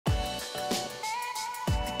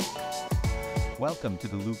Welcome to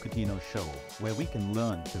the Luke Coutinho Show, where we can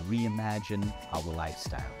learn to reimagine our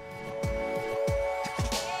lifestyle.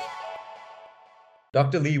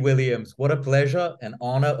 Dr. Lee Williams, what a pleasure, an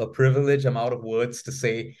honor, a privilege. I'm out of words to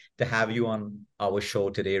say to have you on our show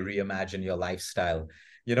today, Reimagine Your Lifestyle.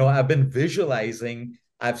 I've been visualizing,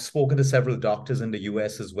 I've spoken to several doctors in the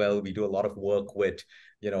US as well. We do a lot of work with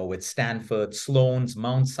Stanford, Sloan's,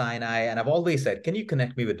 Mount Sinai. And I've always said, can you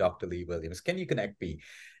connect me with Dr. Lee Williams? Can you connect me?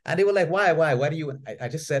 And they were like, why? Why do you? I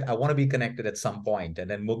just said, I want to be connected at some point. And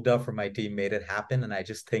then Mugda from my team made it happen. And I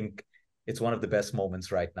just think it's one of the best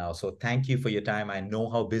moments right now. So thank you for your time. I know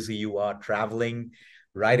how busy you are traveling,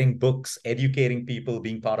 writing books, educating people,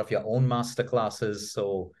 being part of your own master classes.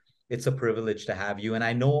 So it's a privilege to have you. And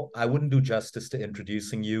I know I wouldn't do justice to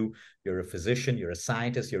introducing you. You're a physician, you're a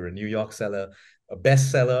scientist, you're a New York seller, a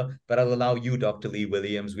bestseller, but I'll allow you, Dr. Lee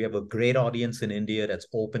Williams. We have a great audience in India that's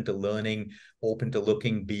open to learning, open to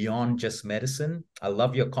looking beyond just medicine. I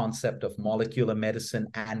love your concept of molecular medicine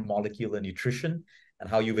and molecular nutrition and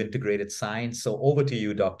how you've integrated science. So over to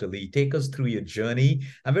you, Dr. Lee. Take us through your journey.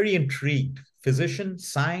 I'm very intrigued. Physician,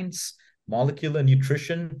 science, molecular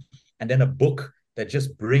nutrition, and then a book that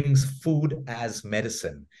just brings food as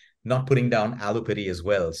medicine, not putting down allopathy as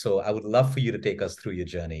well. So I would love for you to take us through your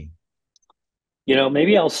journey.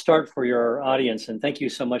 Maybe I'll start for your audience, and thank you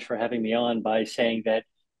so much for having me on, by saying that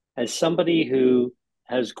as somebody who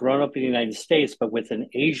has grown up in the United States, but with an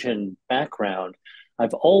Asian background,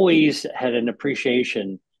 I've always had an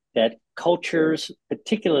appreciation that cultures,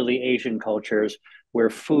 particularly Asian cultures, where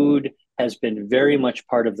food has been very much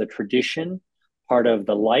part of the tradition, part of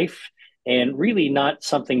the life, and really not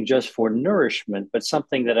something just for nourishment, but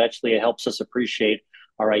something that actually helps us appreciate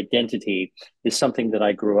our identity, is something that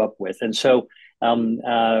I grew up with. And so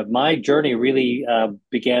my journey really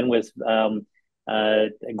began with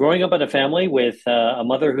growing up in a family with a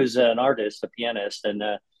mother who's an artist, a pianist, and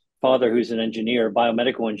a father who's an engineer,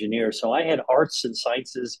 biomedical engineer. So I had arts and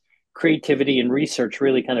sciences, creativity and research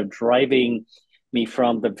really kind of driving me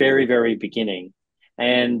from the very, very beginning.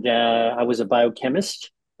 And I was a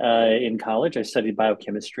biochemist in college. I studied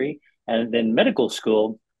biochemistry. And then medical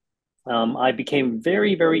school, I became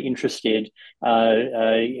very, very interested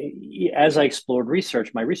as I explored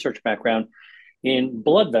research, my research background, in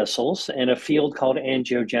blood vessels and a field called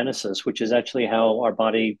angiogenesis, which is actually how our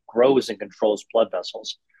body grows and controls blood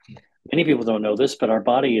vessels. Many people don't know this, but our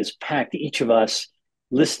body is packed, each of us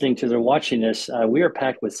listening to or watching this, we are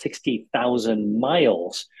packed with 60,000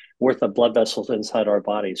 miles worth of blood vessels inside our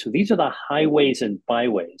body. So these are the highways and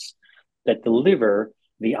byways that deliver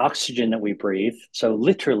the oxygen that we breathe. So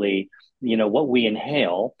literally, what we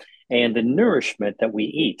inhale, and the nourishment that we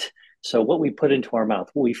eat. So what we put into our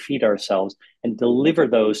mouth, what we feed ourselves, and deliver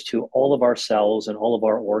those to all of our cells and all of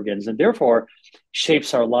our organs, and therefore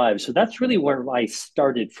shapes our lives. So that's really where I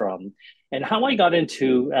started from. And how I got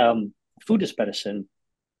into food as medicine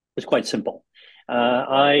was quite simple.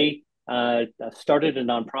 I started a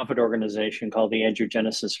nonprofit organization called the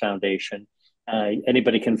Angiogenesis Foundation.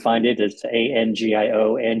 Anybody can find it. It's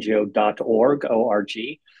ANGIO, angio.org,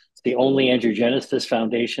 O-R-G. It's the only angiogenesis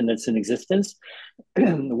foundation that's in existence.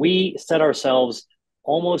 We set ourselves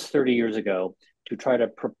almost 30 years ago to try to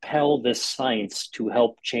propel this science to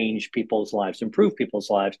help change people's lives, improve people's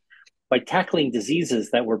lives, by tackling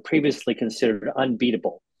diseases that were previously considered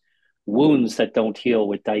unbeatable. Wounds that don't heal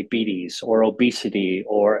with diabetes or obesity,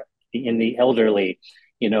 or in the elderly,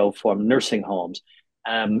 from nursing homes,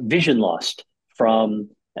 vision loss from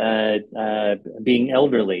being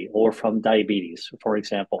elderly or from diabetes, for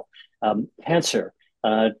example, cancer,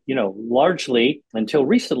 largely until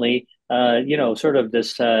recently, sort of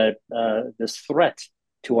this threat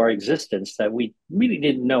to our existence that we really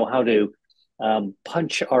didn't know how to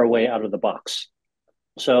punch our way out of the box.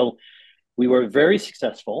 So we were very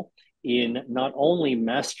successful in not only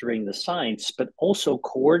mastering the science, but also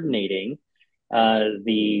coordinating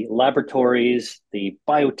the laboratories, the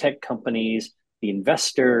biotech companies, the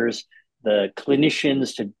investors, the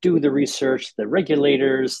clinicians to do the research, the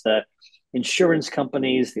regulators, the insurance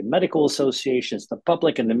companies, the medical associations, the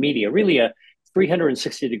public, and the media. Really a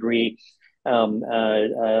 360-degree realm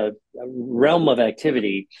of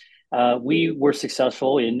activity. We were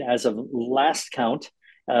successful in, as of last count,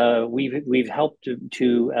 we've helped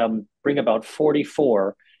to bring about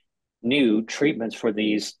 44 new treatments for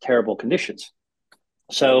these terrible conditions.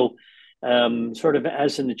 So sort of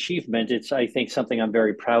as an achievement, it's, I think, something I'm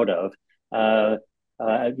very proud of, running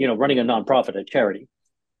a nonprofit, a charity.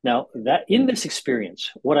 Now, that in this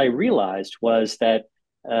experience, what I realized was that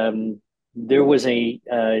there was a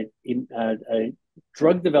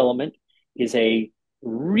drug development is a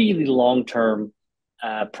really long-term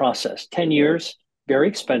process. 10 years, very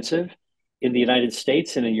expensive. In the United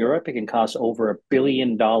States and in Europe, it can cost over $1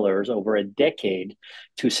 billion over a decade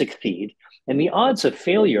to succeed. And the odds of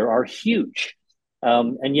failure are huge.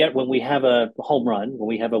 And yet, when we have a home run, when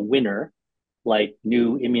we have a winner, like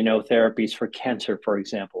new immunotherapies for cancer, for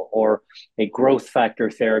example, or a growth factor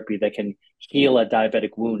therapy that can heal a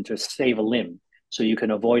diabetic wound to save a limb so you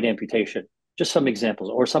can avoid amputation. Just some examples,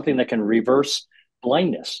 or something that can reverse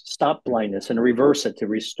blindness, stop blindness, and reverse it to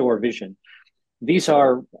restore vision. These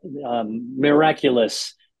are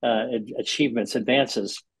miraculous achievements,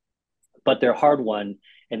 advances, but they're hard won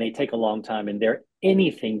and they take a long time and they're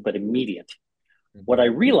anything but immediate. What I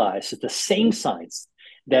realized is the same science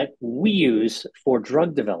that we use for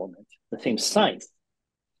drug development, the same science,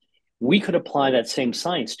 we could apply that same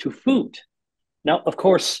science to food. Now, of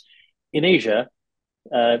course, in Asia,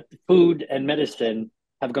 food and medicine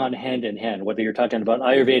have gone hand in hand, whether you're talking about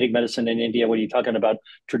Ayurvedic medicine in India, whether you're talking about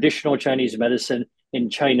traditional Chinese medicine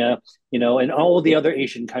in China, and all the other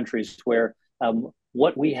Asian countries where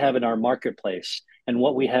what we have in our marketplace and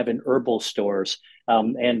what we have in herbal stores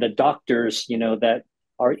and the doctors, that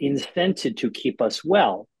are incented to keep us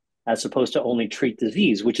well, as opposed to only treat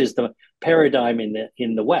disease, which is the paradigm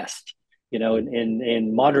in the West,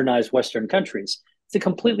 in modernized Western countries. It's a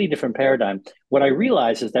completely different paradigm. What I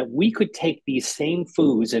realized is that we could take these same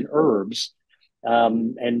foods and herbs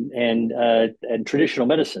and traditional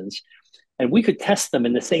medicines, and we could test them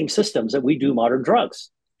in the same systems that we do modern drugs.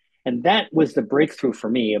 And that was the breakthrough for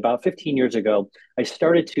me. About 15 years ago, I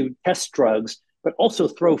started to test drugs, but also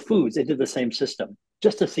throw foods into the same system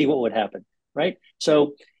just to see what would happen, right?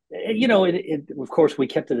 So, of course, we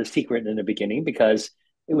kept it a secret in the beginning because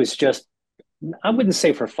it was just, I wouldn't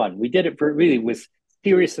say for fun. We did it for really with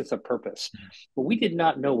seriousness of purpose, but we did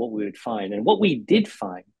not know what we would find. And what we did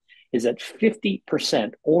find is that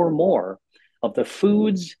 50% or more of the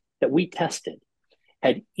foods that we tested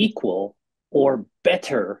had equal or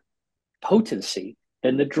better potency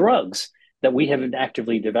than the drugs that we have been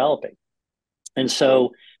actively developing. And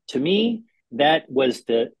so to me, that was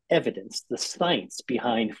the evidence, the science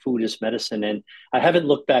behind food as medicine. And I haven't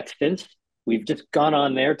looked back since. We've just gone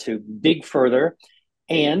on there to dig further.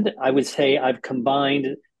 And I would say I've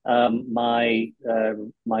combined my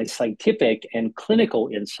scientific and clinical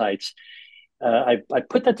insights. I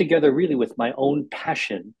put that together really with my own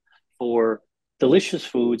passion for delicious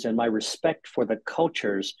foods and my respect for the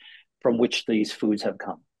cultures from which these foods have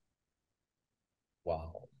come.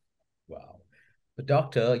 Wow. Wow. But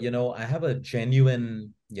doctor, I have a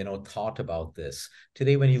genuine, thought about this.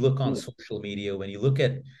 Today, when you look on social media, when you look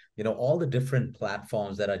at, all the different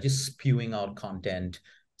platforms that are just spewing out content,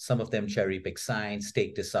 some of them cherry pick science,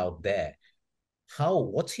 take this out there.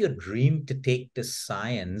 What's your dream to take this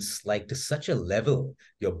science like to such a level,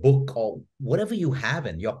 your book or whatever you have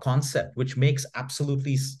in your concept, which makes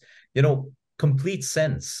absolutely, complete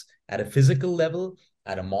sense at a physical level,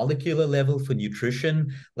 at a molecular level for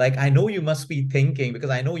nutrition? Like, I know you must be thinking, because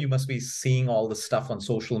I know you must be seeing all the stuff on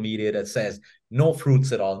social media that says no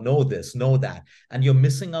fruits at all, no this, no that. And you're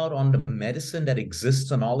missing out on the medicine that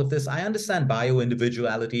exists on all of this. I understand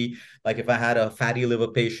bio-individuality. Like if I had a fatty liver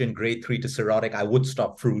patient, grade 3 to cirrhotic, I would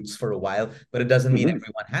stop fruits for a while, but it doesn't mean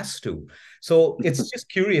everyone has to. So it's just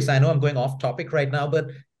curious. I know I'm going off topic right now, but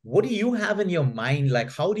what do you have in your mind? Like,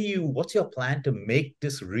 what's your plan to make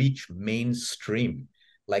this reach mainstream?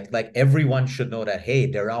 Like everyone should know that, hey,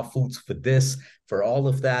 there are foods for this, for all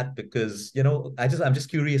of that, because, I'm just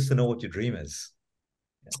curious to know what your dream is.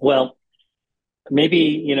 Well,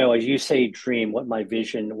 maybe, as you say, dream, what my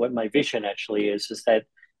vision actually is that,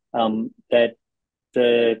 that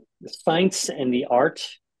the science and the art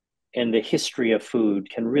and the history of food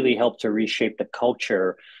can really help to reshape the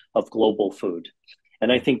culture of global food.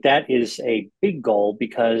 And I think that is a big goal,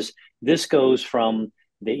 because this goes from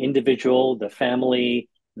the individual, the family,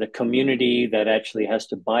 the community that actually has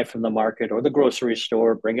to buy from the market or the grocery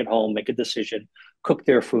store, bring it home, make a decision, cook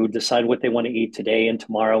their food, decide what they want to eat today and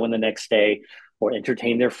tomorrow and the next day, or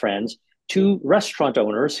entertain their friends, to restaurant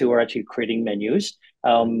owners who are actually creating menus.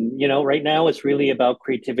 Right now it's really about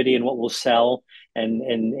creativity and what will sell, and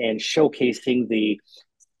showcasing the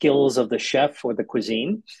skills of the chef or the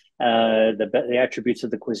cuisine, the attributes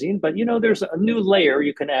of the cuisine. But there's a new layer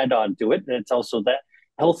you can add on to it, and it's also that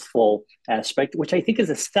healthful aspect, which I think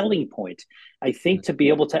is a selling point. I think to be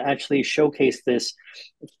able to actually showcase this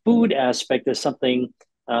food aspect as something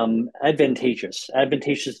advantageous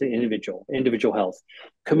to the individual health,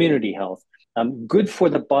 community health, good for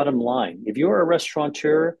the bottom line. If you're a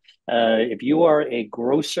restaurateur, if you are a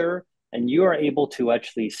grocer, and you are able to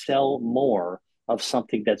actually sell more of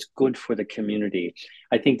something that's good for the community.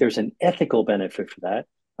 I think there's an ethical benefit for that.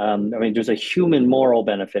 I mean, there's a human moral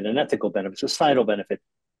benefit, an ethical benefit, societal benefit.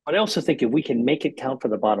 But I also think if we can make it count for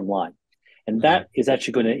the bottom line, and that is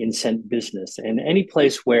actually going to incent business. And any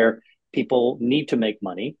place where people need to make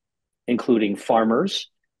money, including farmers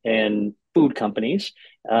and food companies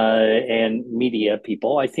and media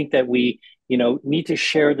people, I think that we, need to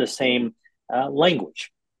share the same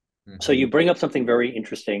language. So you bring up something very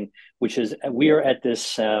interesting, which is we are at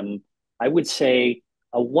this, I would say,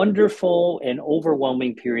 a wonderful and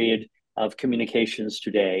overwhelming period of communications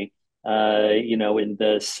today, in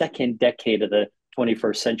the second decade of the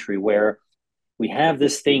 21st century, where we have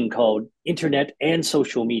this thing called internet and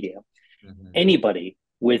social media. Anybody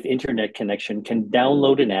with internet connection can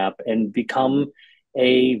download an app and become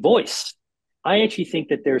a voice. I actually think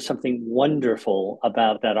that there's something wonderful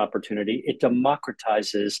about that opportunity. It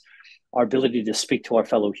democratizes our ability to speak to our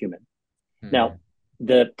fellow human. Now,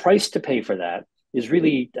 the price to pay for that is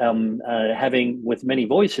really having, with many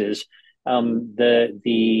voices,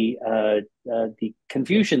 the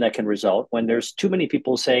confusion that can result when there's too many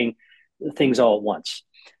people saying things all at once.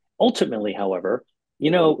 Ultimately, however,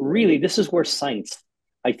 really, this is where science,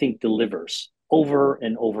 I think, delivers over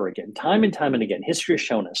and over again, time and time and again. History has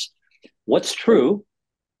shown us what's true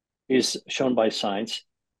is shown by science,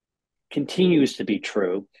 continues to be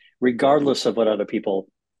true, regardless of what other people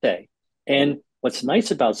say. And what's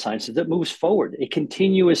nice about science is it moves forward. It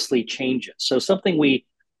continuously changes. So something we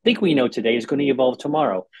think we know today is going to evolve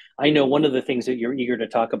tomorrow. I know one of the things that you're eager to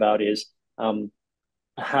talk about is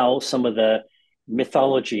how some of the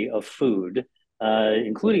mythology of food,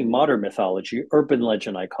 including modern mythology, urban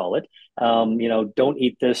legend, I call it, don't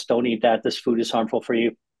eat this, don't eat that, this food is harmful for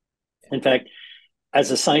you. In fact, as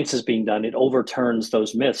the science is being done, it overturns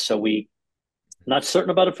those myths. So we not certain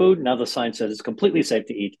about a food. Now the science says it's completely safe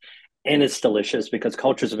to eat and it's delicious because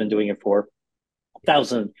cultures have been doing it for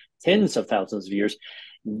thousands, tens of thousands of years.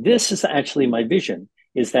 This is actually my vision,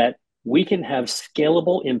 is that we can have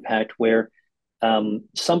scalable impact where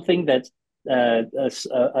something that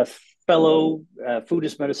a fellow food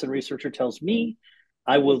as medicine researcher tells me,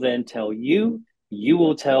 I will then tell you, you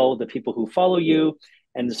will tell the people who follow you,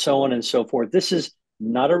 and so on and so forth. This is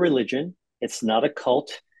not a religion. It's not a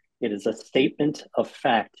cult. It is a statement of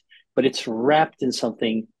fact, but it's wrapped in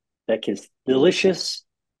something that is delicious,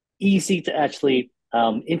 easy to actually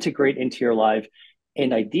integrate into your life,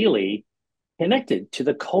 and ideally connected to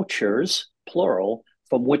the cultures, plural,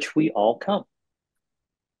 from which we all come.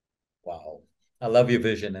 Wow. I love your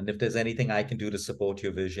vision. And if there's anything I can do to support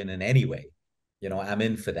your vision in any way, I'm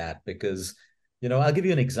in for that because, I'll give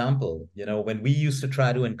you an example. When we used to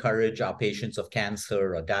try to encourage our patients of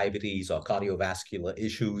cancer or diabetes or cardiovascular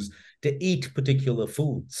issues to eat particular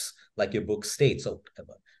foods, like your book states, or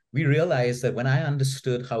whatever, we realized that when I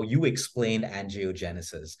understood how you explained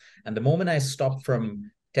angiogenesis, and the moment I stopped from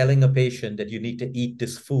telling a patient that you need to eat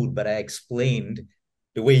this food, but I explained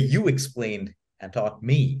the way you explained and taught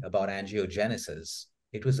me about angiogenesis,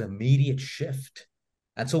 it was an immediate shift.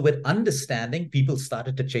 And so with understanding, people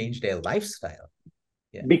started to change their lifestyle.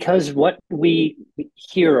 Yeah. Because what we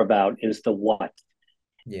hear about is the what.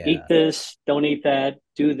 Yeah. Eat this, don't eat that,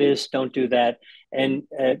 do this, don't do that. And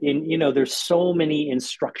there's so many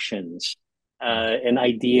instructions and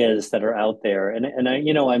ideas that are out there. And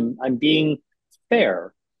I'm being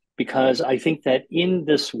fair because I think that in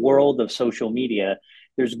this world of social media,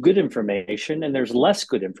 there's good information and there's less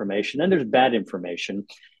good information and there's bad information.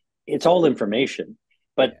 It's all information.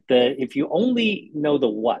 But if you only know the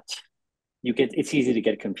what, it's easy to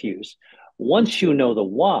get confused. Once you know the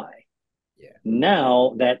why,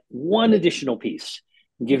 now that one additional piece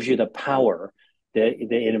gives you the power, that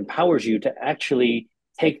it empowers you to actually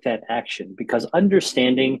take that action, because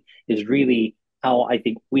understanding is really how I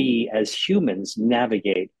think we as humans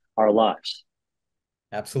navigate our lives.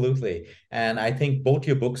 Absolutely. And I think both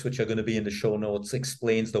your books, which are going to be in the show notes,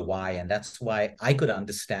 explains the why. And that's why I could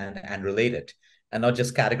understand and relate it and not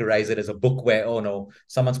just categorize it as a book where, oh no,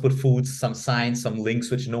 someone's put foods, some science, some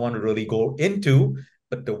links, which no one would really go into,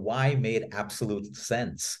 but the why made absolute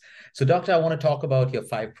sense. So doctor, I want to talk about your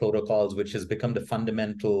 5 protocols, which has become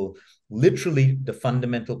literally the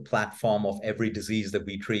fundamental platform of every disease that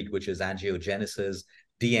we treat, which is angiogenesis,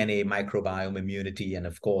 DNA, microbiome, immunity, and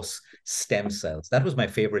of course, stem cells. That was my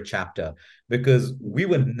favorite chapter because we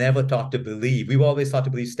were never taught to believe. We were always taught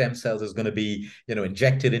to believe stem cells is going to be,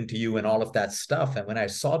 injected into you and all of that stuff. And when I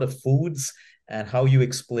saw the foods and how you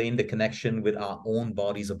explained the connection with our own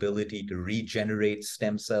body's ability to regenerate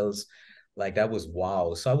stem cells, like that was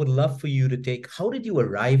wow. So I would love for you to how did you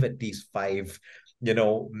arrive at these 5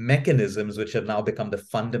 mechanisms which have now become the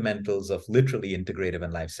fundamentals of literally integrative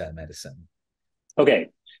and lifestyle medicine? Okay,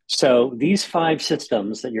 so these five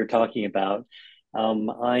systems that you're talking about,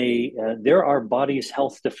 there are body's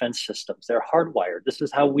health defense systems. They're hardwired. This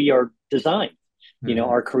is how we are designed.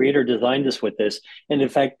 Our creator designed us with this. And in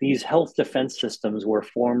fact, these health defense systems were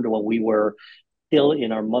formed when we were still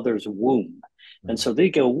in our mother's womb. And so they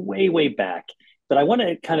go way, way back. But I want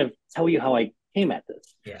to kind of tell you how I came at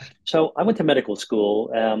this. Yeah. So I went to medical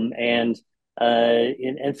school, and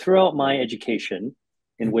throughout my education,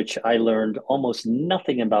 in which I learned almost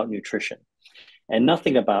nothing about nutrition and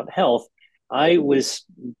nothing about health, I was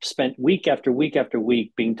spent week after week after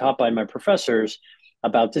week being taught by my professors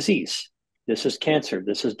about disease. This is cancer.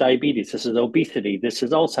 This is diabetes. This is obesity. This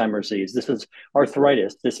is Alzheimer's disease. This is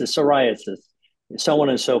arthritis. This is psoriasis, so on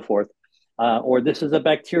and so forth. Or this is a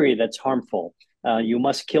bacteria that's harmful. You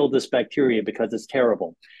must kill this bacteria because it's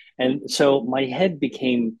terrible. And so my head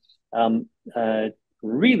became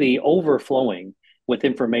really overflowing with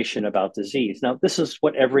information about disease. Now, this is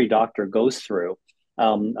what every doctor goes through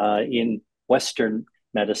in Western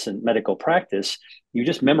medicine, medical practice. You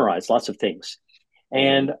just memorize lots of things.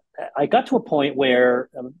 And I got to a point where,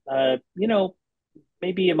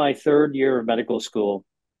 maybe in my third year of medical school,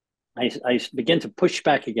 I began to push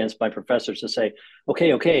back against my professors to say,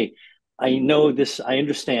 okay, I know this, I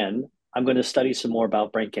understand. I'm going to study some more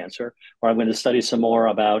about brain cancer, or I'm going to study some more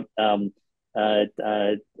about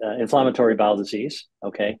inflammatory bowel disease,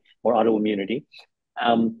 okay, or autoimmunity.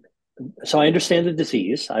 So I understand the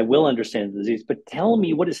disease. I will understand the disease, but tell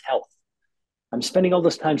me, what is health? I'm spending all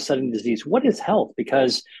this time studying disease. What is health?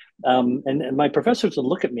 Because, and my professors would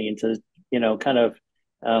look at me and to, kind of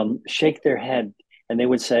shake their head, and they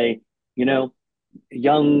would say, young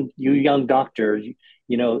doctor,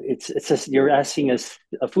 it's just, you're asking us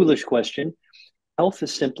a foolish question. Health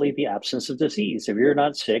is simply the absence of disease. If you're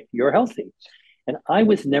not sick, you're healthy. And I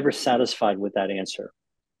was never satisfied with that answer.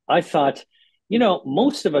 I thought,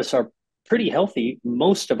 most of us are pretty healthy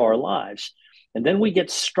most of our lives. And then we get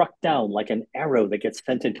struck down like an arrow that gets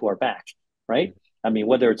sent into our back, right? I mean,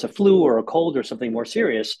 whether it's a flu or a cold or something more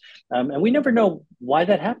serious. And we never know why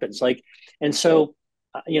that happens. And so,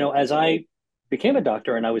 as I became a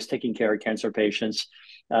doctor and I was taking care of cancer patients,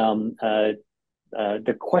 the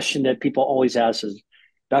question that people always ask is,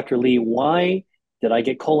 Dr. Lee, why did I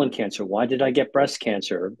get colon cancer? Why did I get breast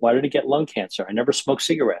cancer? Why did I get lung cancer? I never smoked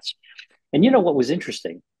cigarettes. And what was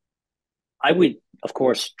interesting? I would, of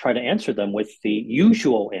course, try to answer them with the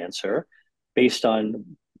usual answer based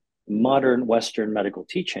on modern Western medical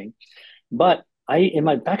teaching. But in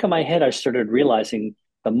my back of my head, I started realizing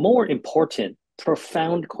the more important,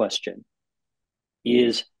 profound question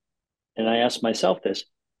is, and I asked myself this,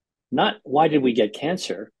 not why did we get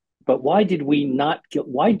cancer, but why do we not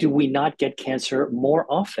get cancer more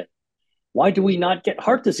often? Why do we not get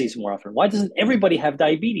heart disease more often? Why doesn't everybody have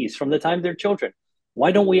diabetes from the time they're children?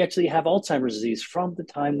 Why don't we actually have Alzheimer's disease from the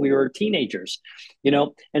time we were teenagers?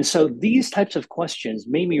 And so these types of questions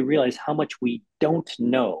made me realize how much we don't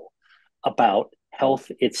know about health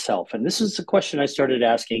itself. And this is a question I started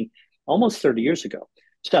asking almost 30 years ago.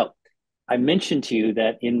 So I mentioned to you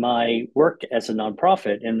that in my work as a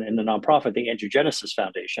nonprofit, in the nonprofit, the Angiogenesis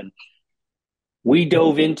Foundation, we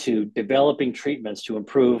dove into developing treatments to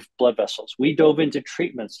improve blood vessels. We dove into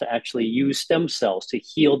treatments to actually use stem cells to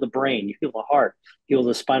heal the brain, heal the heart, heal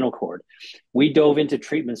the spinal cord. We dove into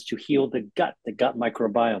treatments to heal the gut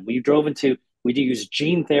microbiome. We use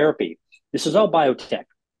gene therapy. This is all biotech.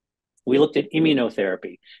 We looked at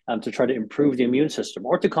immunotherapy to try to improve the immune system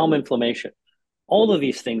or to calm inflammation. All of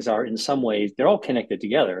these things are, in some ways, they're all connected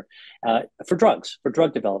together for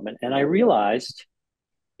drug development. And I realized,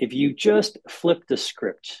 if you just flip the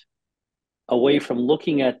script away from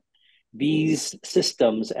looking at these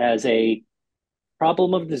systems as a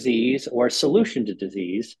problem of disease or a solution to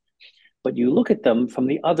disease, but you look at them from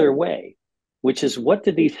the other way, which is, what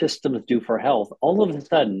do these systems do for health? All of a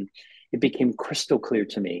sudden, it became crystal clear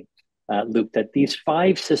to me, Luke, that these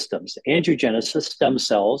five systems, angiogenesis, stem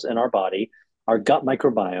cells in our body, our gut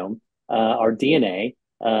microbiome, our DNA,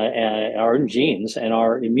 our genes, and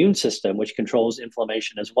our immune system, which controls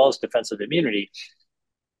inflammation as well as defensive immunity,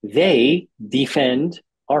 they defend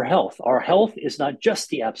our health. Our health is not just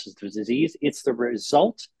the absence of disease, it's the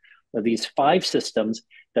result of these five systems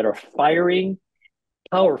that are firing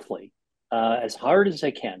powerfully, as hard as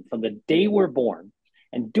they can from the day we're born,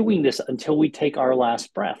 and doing this until we take our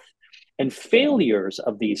last breath. And failures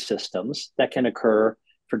of these systems that can occur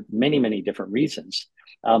for many, many different reasons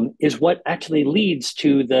is what actually leads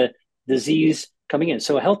to the disease coming in.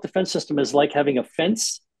 So a health defense system is like having a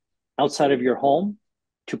fence outside of your home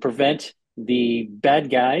to prevent the bad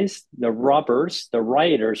guys, the robbers, the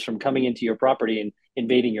rioters from coming into your property and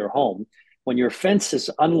invading your home. When your fence is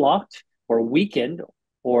unlocked or weakened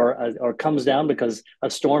or comes down because a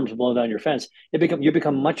storm's blown down your fence, you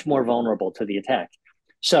become much more vulnerable to the attack.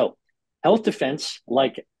 So health defense,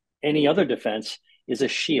 like any other defense, is a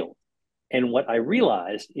shield. And what I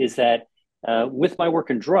realized is that with my work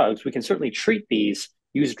in drugs, we can certainly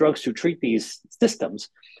use drugs to treat these systems.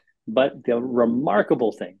 But the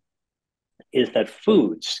remarkable thing is that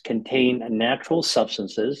foods contain natural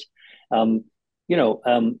substances. I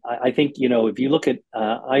think, if you look at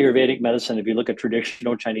Ayurvedic medicine, if you look at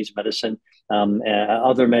traditional Chinese medicine,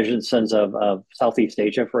 other medicines of Southeast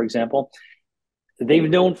Asia, for example, they've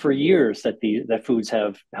known for years that foods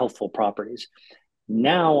have healthful properties.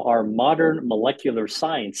 Now our modern molecular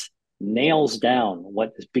science nails down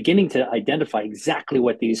what is beginning to identify exactly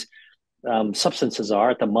what these substances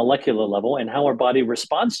are at the molecular level and how our body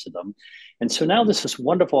responds to them. And so now this is a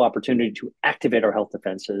wonderful opportunity to activate our health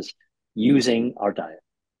defenses using our diet.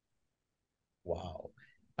 Wow.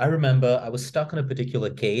 I remember I was stuck in a particular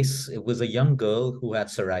case. It was a young girl who had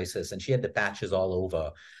psoriasis and she had the patches all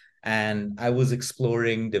over. And I was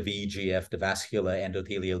exploring the VEGF, the vascular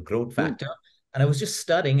endothelial growth factor. And I was just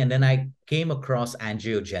studying. And then I came across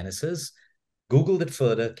angiogenesis, Googled it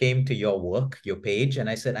further, came to your work, your page. And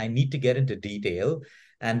I said, I need to get into detail.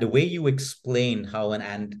 And the way you explained how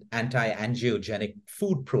an anti-angiogenic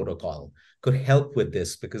food protocol could help with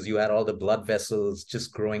this, because you had all the blood vessels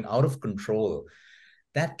just growing out of control.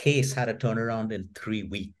 That case had a turnaround in 3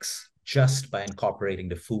 weeks just by incorporating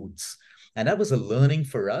the foods. And that was a learning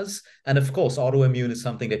for us. And of course, autoimmune is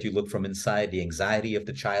something that you look from inside, the anxiety of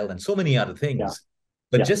the child and so many other things. Yeah.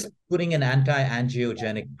 But just putting an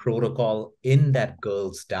anti-angiogenic protocol in that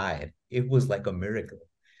girl's diet, it was like a miracle.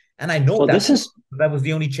 And I know that was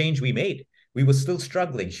the only change we made. We were still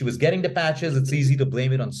struggling. She was getting the patches. It's easy to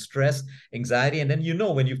blame it on stress, anxiety. And then,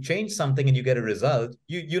 when you've changed something and you get a result,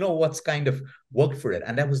 you know what's kind of worked for it.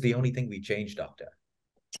 And that was the only thing we changed, doctor.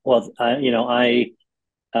 Well, I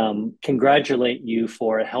congratulate you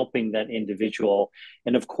for helping that individual.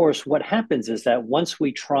 And of course, what happens is that once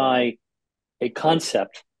we try a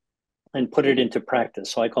concept and put it into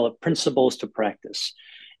practice, so I call it principles to practice,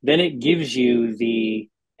 then it gives you the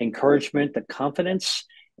encouragement, the confidence,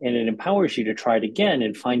 and it empowers you to try it again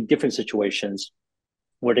and find different situations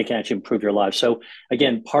where they can actually improve your life. So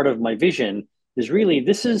again, part of my vision is really,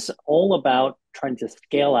 this is all about trying to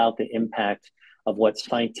scale out the impact of what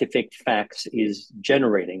scientific facts is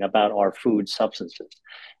generating about our food substances.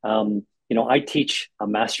 I teach a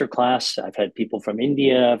master class. I've had people from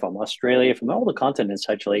India, from Australia, from all the continents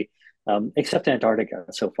actually, except Antarctica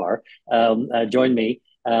so far, join me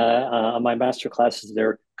on my master classes.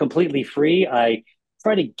 They're completely free. I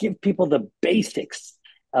try to give people the basics.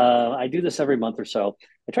 I do this every month or so.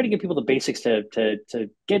 I try to give people the basics to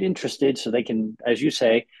get interested so they can, as you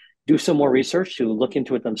say, do some more research, to look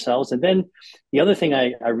into it themselves. And then the other thing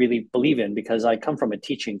I really believe in, because I come from a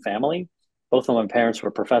teaching family, both of my parents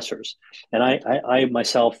were professors. And I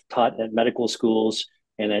myself taught at medical schools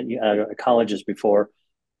and at colleges before.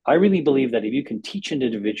 I really believe that if you can teach an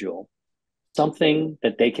individual something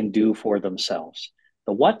that they can do for themselves,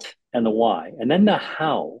 the what and the why, and then the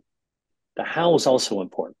how is also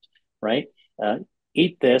important, right?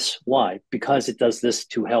 Eat this, why? Because it does this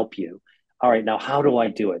to help you. All right, now how do I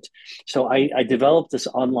do it? So I developed this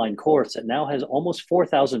online course that now has almost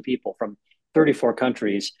 4,000 people from 34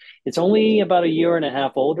 countries. It's only about a year and a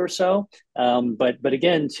half old or so. But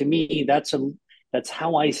again, to me, that's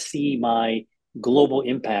how I see my global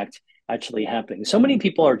impact actually happening. So many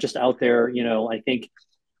people are just out there, I think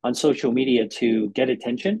on social media to get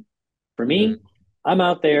attention. For me, I'm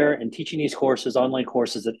out there and teaching these courses, online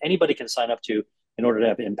courses that anybody can sign up to in order to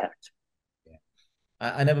have impact.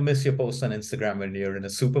 I never miss your posts on Instagram when you're in a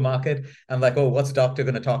supermarket. I'm like, oh, what's doctor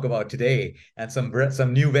going to talk about today? And some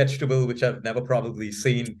new vegetable, which I've never probably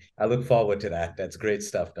seen. I look forward to that. That's great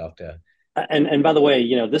stuff, doctor. And by the way,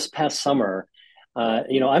 this past summer,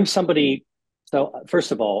 I'm somebody. So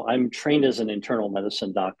first of all, I'm trained as an internal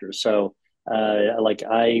medicine doctor. So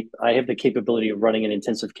I have the capability of running an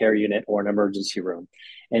intensive care unit or an emergency room.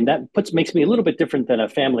 And that makes me a little bit different than a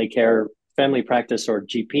family practice or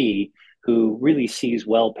GP who really sees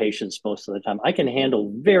well patients most of the time. I can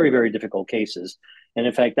handle very, very difficult cases. And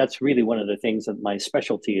in fact, that's really one of the things that my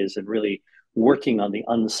specialty is, in really working on the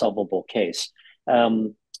unsolvable case.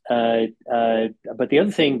 But the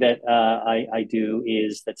other thing that I do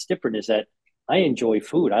that's different is that I enjoy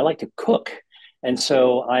food. I like to cook. And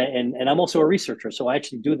so I'm also a researcher. So I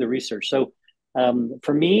actually do the research. So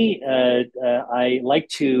for me, I like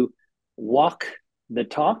to walk the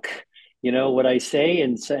talk what I say,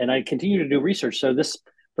 and I continue to do research. So this,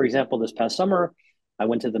 for example, this past summer, I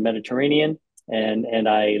went to the Mediterranean, and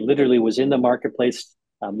I literally was in the marketplace,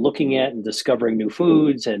 looking at and discovering new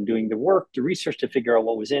foods and doing the work, the research to figure out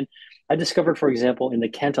what was in. I discovered, for example, in the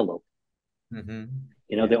cantaloupe, Mm-hmm.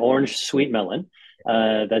 the Yeah. orange sweet melon,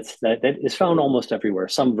 that is found almost everywhere,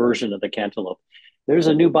 some version of the cantaloupe. There's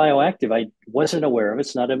a new bioactive I wasn't aware of.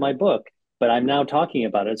 It's not in my book, but I'm now talking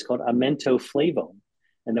about it. It's called amentoflavone.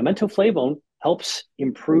 And amentoflavone helps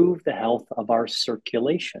improve the health of our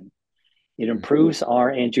circulation. It improves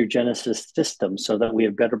our angiogenesis system so that we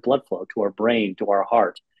have better blood flow to our brain, to our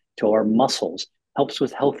heart, to our muscles, helps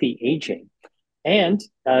with healthy aging. And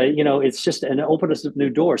it's just an open a new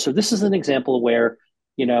door. So this is an example of where,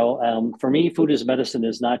 for me, food as medicine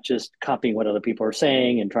is not just copying what other people are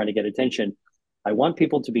saying and trying to get attention. I want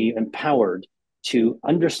people to be empowered to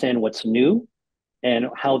understand what's new and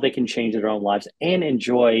how they can change their own lives and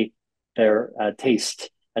enjoy their taste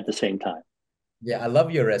at the same time. Yeah, I love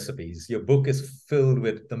your recipes. Your book is filled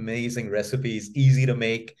with amazing recipes, easy to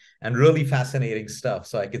make, and really fascinating stuff.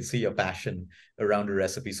 So I can see your passion around the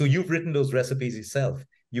recipe. So you've written those recipes yourself.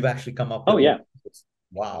 You've actually come up Oh with yeah, those.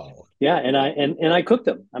 Wow. yeah, and I cook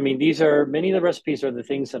them. I mean, these are many of the recipes are the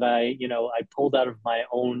things that I pulled out of my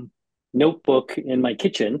own notebook in my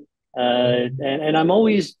kitchen, and I'm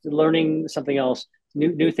always learning something else,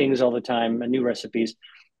 new things all the time, and new recipes.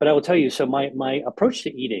 But I will tell you, so my approach to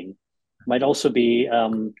eating might also be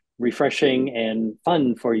refreshing and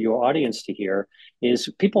fun for your audience to hear. Is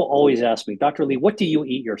people always ask me, Dr. Lee, what do you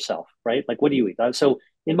eat yourself? Right? Like, what do you eat? So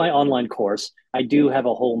in my online course, I do have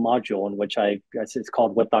a whole module in which it's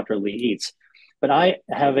called What Dr. Lee Eats. But I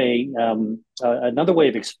have another way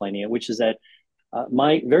of explaining it, which is that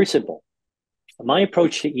my very simple. My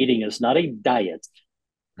approach to eating is not a diet.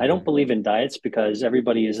 I don't Mhm. believe in diets because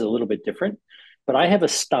everybody is a little bit different, but I have a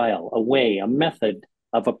style, a way, a method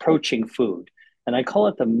of approaching food. And I call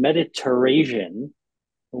it the Mediterranean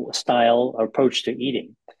style approach to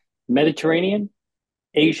eating. Mediterranean,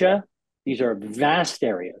 Asia, these are vast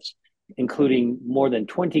areas, including more than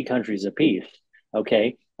 20 countries apiece,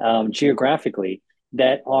 okay, geographically,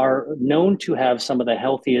 that are known to have some of the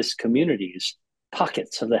healthiest communities,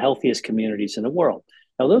 pockets of the healthiest communities in the world.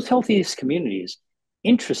 Now, those healthiest communities,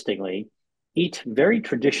 interestingly, eat very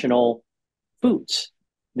traditional foods.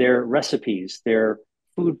 Their recipes, their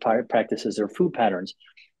food practices, their food patterns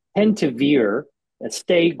tend to veer and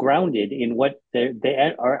stay grounded in what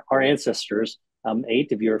our ancestors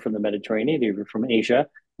ate. If you're from the Mediterranean, if you're from Asia,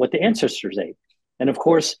 what the ancestors ate. And of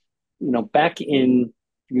course, you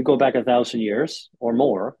go back 1,000 years or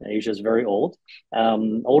more. Asia is very old,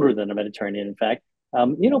 older than the Mediterranean, in fact.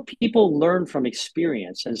 People learn from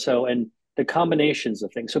experience, and the combinations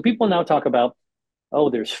of things. So people now talk about, oh,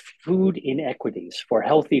 there's food inequities for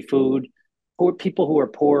healthy food. Poor people who are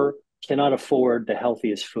poor cannot afford the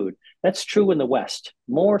healthiest food. That's true in the West,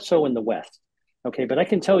 more so in the West. Okay, but I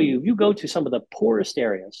can tell you, if you go to some of the poorest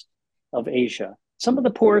areas of Asia, some of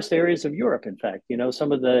the poorest areas of Europe, in fact,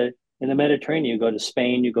 some of the in the Mediterranean, you go to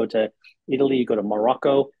Spain, you go to Italy, you go to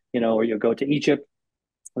Morocco, or you go to Egypt.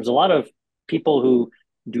 There's a lot of people who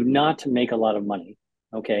do not make a lot of money.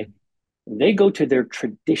 Okay, they go to their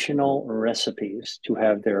traditional recipes to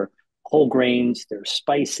have their whole grains, their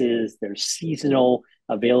spices, their seasonal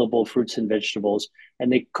available fruits and vegetables,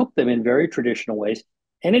 and they cook them in very traditional ways.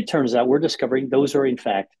 And it turns out we're discovering those are, in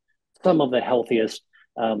fact, some of the healthiest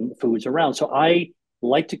foods around. So I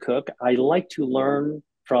like to cook. I like to learn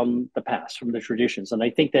from the past, from the traditions. And I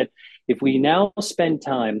think that if we now spend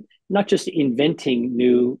time not just inventing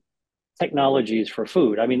new technologies for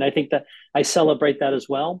food, I mean, I think that I celebrate that as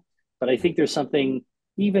well. But I think there's something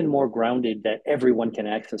even more grounded that everyone can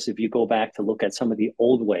access if you go back to look at some of the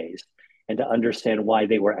old ways and to understand why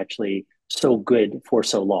they were actually so good for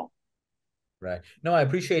so long. Right. No, I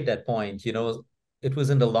appreciate that point. It was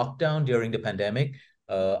in the lockdown during the pandemic.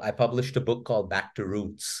 I published a book called Back to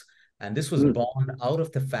Roots. And this was Mm, born out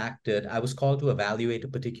of the fact that I was called to evaluate a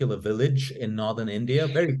particular village in northern India,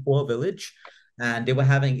 very poor village. And they were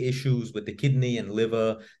having issues with the kidney and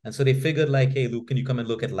liver. And so they figured, like, hey, Luke, can you come and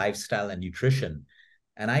look at lifestyle and nutrition?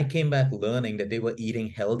 And I came back learning that they were eating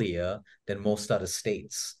healthier than most other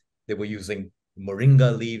states. They were using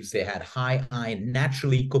moringa leaves. They had high iron,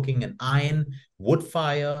 naturally cooking an iron, wood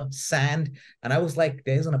fire, sand. And I was like,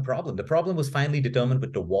 there isn't a problem. The problem was finally determined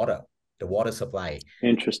with the water supply,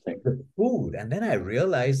 interesting. the food. And then I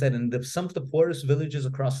realized that in some of the poorest villages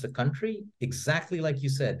across the country, exactly like you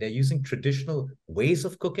said, they're using traditional ways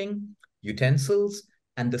of cooking, utensils,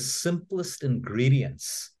 and the simplest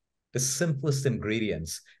ingredients. The simplest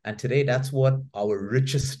ingredients. And today, that's what our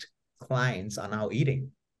richest clients are now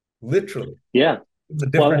eating. literally. Yeah. It's a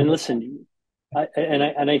Well, different. and listen,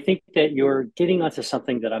 I think that you're getting onto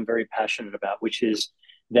something that I'm very passionate about, which is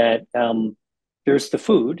that there's the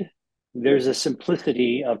food, there's a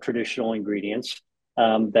simplicity of traditional ingredients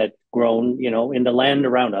that grown, in the land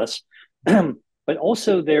around us, but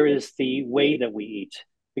also there is the way that we eat.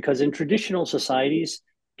 Because in traditional societies,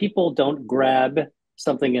 people don't grab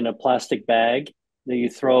something in a plastic bag that you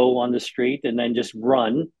throw on the street and then just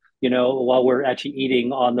run, while we're actually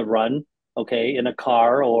eating on the run, okay, in a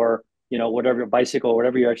car or whatever, bicycle,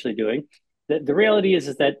 whatever you're actually doing. The reality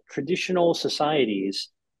is that traditional societies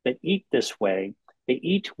that eat this way, they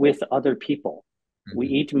eat with other people. We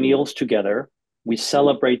Mhm. eat meals together. We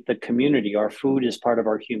celebrate the community. Our food is part of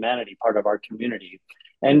our humanity, part of our community.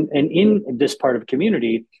 And in this part of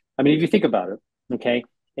community, I mean, if you think about it, okay,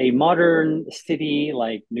 a modern city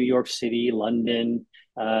like New York City, London,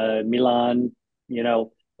 Milan,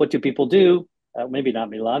 what do people do? Maybe not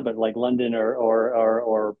Milan, but like London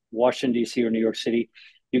or Washington D.C. or New York City,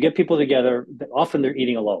 you get people together. Often they're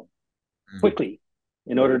eating alone Mhm. quickly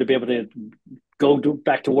in order to be able to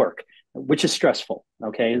back to work, which is stressful.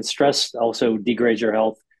 Okay, and stress also degrades your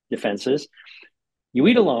health defenses. You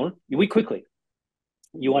eat alone. You eat quickly.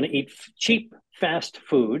 You want to eat cheap, fast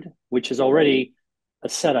food, which is already a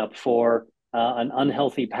setup for an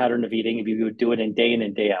unhealthy pattern of eating if you would do it in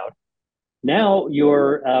and day out. Now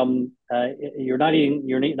you're not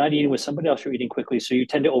eating with somebody else. You're eating quickly, so you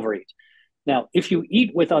tend to overeat. Now, if you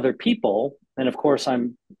eat with other people, and of course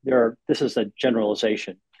this is a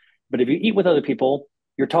generalization, but if you eat with other people,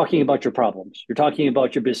 you're talking about your problems. You're talking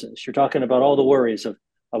about your business. You're talking about all the worries of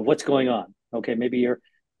what's going on. Okay, maybe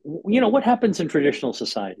what happens in traditional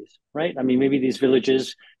societies, right? I mean, maybe these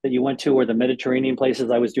villages that you went to or the Mediterranean places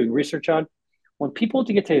I was doing research on, when people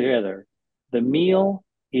to get together, the meal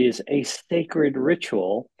is a sacred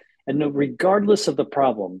ritual. And regardless of the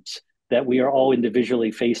problems that we are all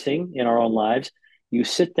individually facing in our own lives, you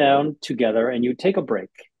sit down together and you take a break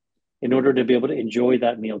in order to be able to enjoy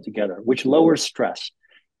that meal together, which lowers stress.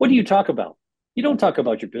 What do you talk about? You don't talk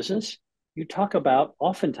about your business.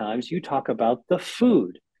 Oftentimes, you talk about the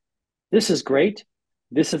food. This is great.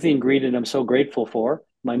 This is the ingredient I'm so grateful for.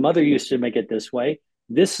 My mother used to make it this way.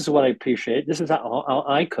 This is what I appreciate. This is how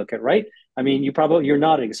I cook it, right? I mean, you're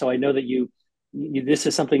nodding, so I know that this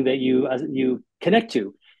is something that you connect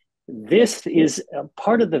to. This is a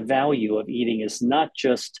part of the value of eating is not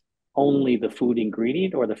just only the food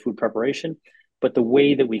ingredient or the food preparation, but the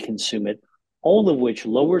way that we consume it, all of which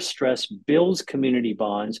lowers stress, builds community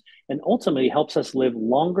bonds, and ultimately helps us live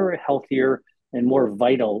longer, healthier, and more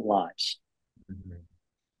vital lives. Mhm.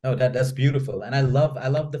 Oh, that's beautiful. And I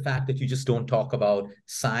love the fact that you just don't talk about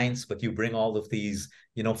science, but you bring all of these,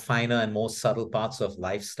 finer and more subtle parts of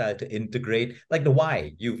lifestyle to integrate, like the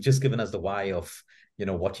why. You've just given us the why of,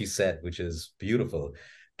 what you said, which is beautiful.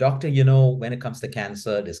 Doctor, when it comes to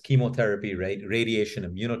cancer, there's chemotherapy, right? Radiation,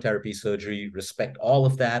 immunotherapy, surgery, respect all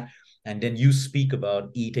of that. And then you speak about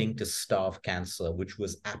eating to starve cancer, which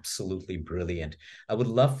was absolutely brilliant. I would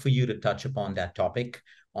love for you to touch upon that topic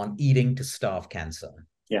on eating to starve cancer.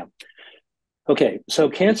 Yeah. Okay. So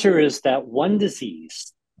cancer is that one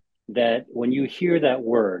disease that when you hear that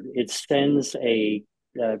word, it sends a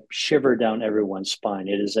shiver down everyone's spine.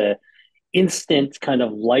 It is a instant kind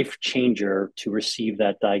of life changer to receive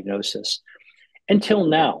that diagnosis until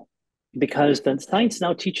now, because the science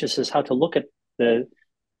now teaches us how to look at the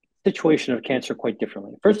situation of cancer quite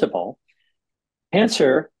differently. First of all,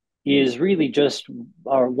 cancer is really just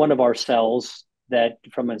one of our cells that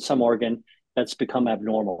from some organ that's become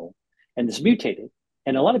abnormal and it's mutated.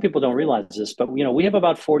 And a lot of people don't realize this, but we have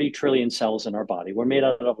about 40 trillion cells in our body. We're made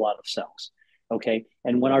out of a lot of cells. Okay.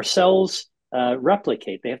 And when our cells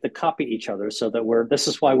replicate, they have to copy each other so that this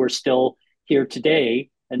is why we're still here today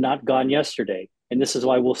and not gone yesterday. And this is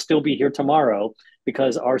why we'll still be here tomorrow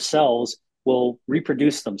because our cells will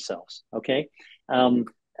reproduce themselves. Okay. And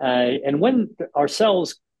when our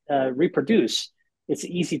cells reproduce, it's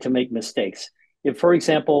easy to make mistakes. If, for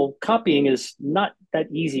example, copying is not that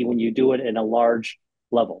easy when you do it in a large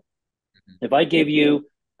level. If I gave you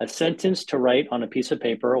a sentence to write on a piece of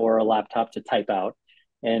paper or a laptop to type out,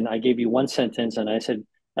 and I gave you one sentence and I said,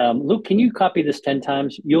 Luke, can you copy this 10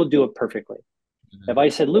 times? You'll do it perfectly. If I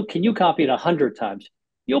said, Luke, can you copy it 100 times?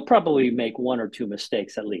 You'll probably make one or two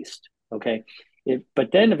mistakes at least. Okay.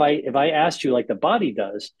 But then if I asked you like the body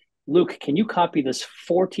does, Luke, can you copy this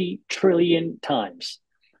 40 trillion times?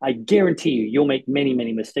 I guarantee you'll make many,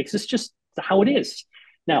 many mistakes. It's just how it is.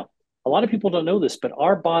 Now, a lot of people don't know this, but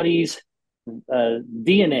our body's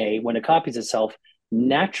DNA, when it copies itself,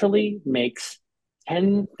 naturally makes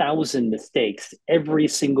 10,000 mistakes every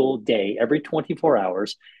single day, every 24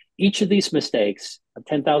 hours, Each of these mistakes,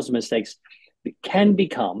 10,000 mistakes, can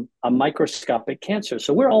become a microscopic cancer.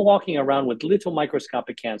 So we're all walking around with little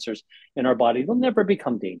microscopic cancers in our body. They'll never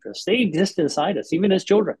become dangerous. They exist inside us, even as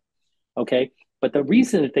children. Okay. But the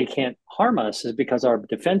reason that they can't harm us is because our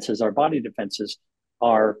defenses, our body defenses,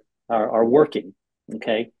 are working.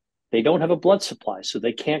 Okay. They don't have a blood supply, so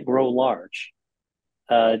they can't grow large.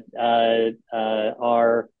 Our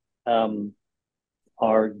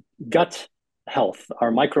gut health,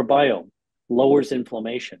 our microbiome lowers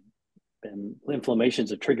inflammation. And inflammation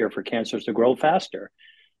is a trigger for cancers to grow faster.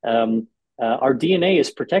 Our DNA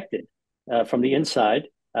is protected from the inside,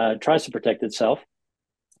 tries to protect itself.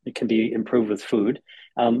 It can be improved with food.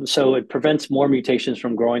 So it prevents more mutations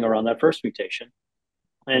from growing around that first mutation.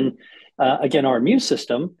 And again, our immune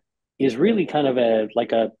system is really kind of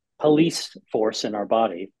like a police force in our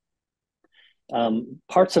body.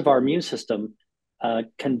 Parts of our immune system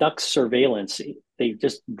conduct surveillance. They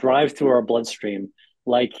just drive through our bloodstream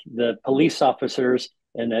like the police officers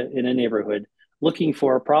in a neighborhood looking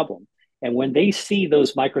for a problem. And when they see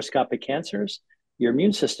those microscopic cancers, your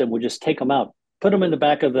immune system will just take them out, put them in the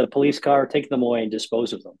back of the police car, take them away and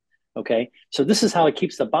dispose of them. Okay. So this is how it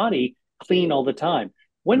keeps the body clean all the time.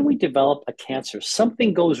 When we develop a cancer,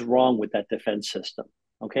 something goes wrong with that defense system.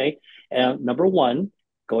 Okay. Number one,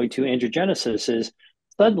 going to angiogenesis, is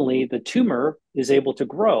suddenly the tumor is able to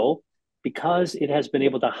grow because it has been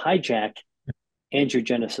able to hijack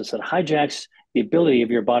angiogenesis. It hijacks the ability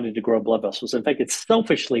of your body to grow blood vessels. In fact, it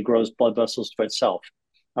selfishly grows blood vessels to itself.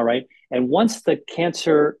 All right. And once the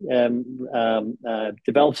cancer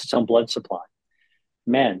develops its own blood supply,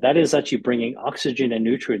 man, that is actually bringing oxygen and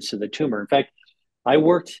nutrients to the tumor. In fact, I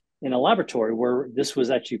worked in a laboratory where this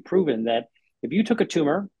was actually proven that if you took a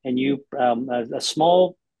tumor and you, a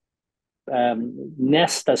small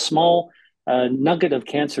nest, a small nugget of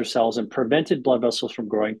cancer cells, and prevented blood vessels from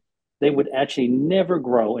growing, they would actually never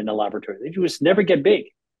grow in the laboratory. They would just never get big,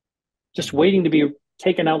 just waiting to be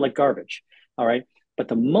taken out like garbage. All right. But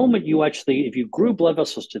the moment you actually, if you grew blood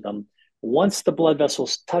vessels to them, once the blood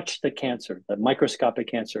vessels touch the cancer, the microscopic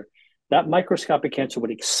cancer, that microscopic cancer would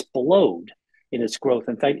explode in its growth.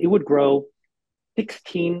 In fact, it would grow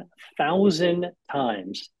 16,000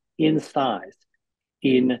 times in size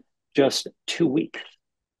in just 2 weeks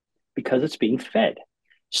because it's being fed.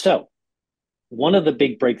 So one of the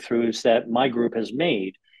big breakthroughs that my group has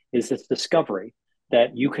made is this discovery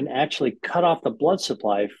that you can actually cut off the blood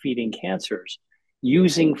supply of feeding cancers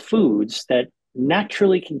using foods that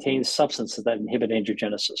naturally contain substances that inhibit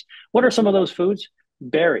angiogenesis. What are some of those foods?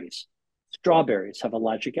 Berries. Strawberries have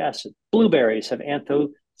ellagic acid. Blueberries have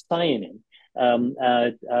anthocyanin.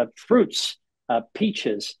 Fruits,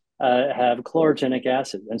 peaches have chlorogenic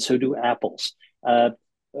acid, and so do apples.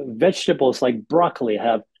 Vegetables like broccoli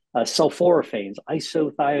have sulforaphanes,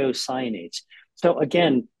 isothiocyanates. So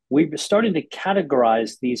again, we're starting to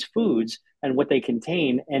categorize these foods and what they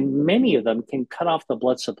contain, and many of them can cut off the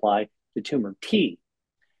blood supply to tumor. Tea,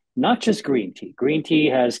 not just green tea. Green tea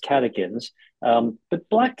has catechins, but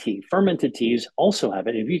black tea, fermented teas also have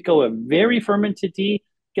it. If you go a very fermented tea,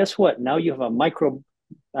 guess what? Now you have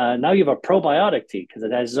now you have a probiotic tea because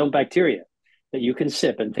it has its own bacteria that you can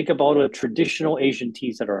sip. And think about the traditional Asian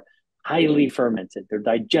teas that are highly fermented. They're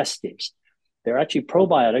digestives. They're actually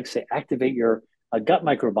probiotics. They activate your gut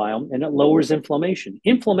microbiome and it lowers inflammation.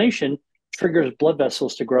 Inflammation triggers blood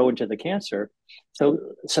vessels to grow into the cancer. So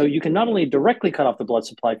you can not only directly cut off the blood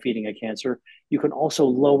supply feeding a cancer, you can also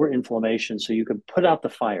lower inflammation. So you can put out the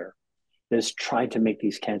fire that's trying to make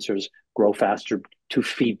these cancers grow faster to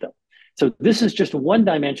feed them. So this is just one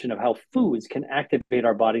dimension of how foods can activate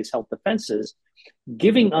our body's health defenses,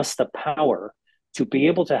 giving us the power to be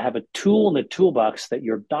able to have a tool in the toolbox that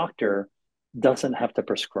your doctor doesn't have to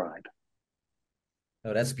prescribe.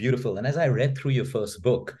 Oh, that's beautiful. And as I read through your first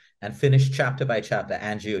book and finished chapter by chapter,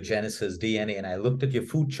 Angiogenesis, DNA, and I looked at your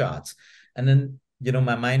food charts, and then,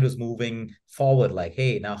 my mind was moving forward like,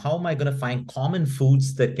 hey, now how am I going to find common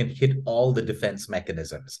foods that can hit all the defense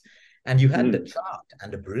mechanisms? And you had the chart,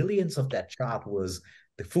 and the brilliance of that chart was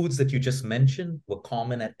the foods that you just mentioned were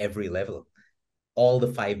common at every level, all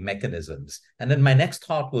the 5 mechanisms. And then my next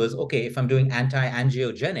thought was, okay, if I'm doing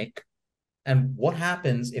anti-angiogenic, and what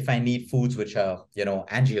happens if I need foods which are,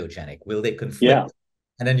 angiogenic? Will they conflict? Yeah.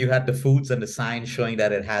 And then you had the foods and the signs showing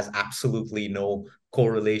that it has absolutely no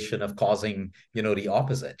correlation of causing, the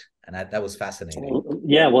opposite. And that was fascinating.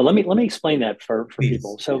 Yeah, well, let me explain that for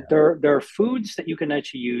people. So yeah. there are foods that you can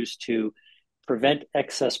actually use to prevent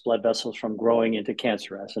excess blood vessels from growing into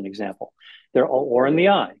cancer, as an example. They're or in the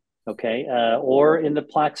eye, okay, or in the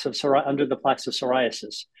plaques of under the plaques of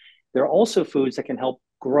psoriasis. There are also foods that can help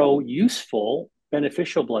grow useful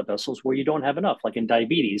beneficial blood vessels where you don't have enough, like in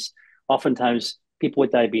diabetes. Oftentimes, people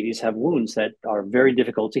with diabetes have wounds that are very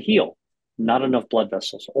difficult to heal, not enough blood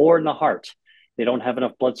vessels, or in the heart. They don't have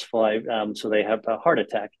enough blood supply, so they have a heart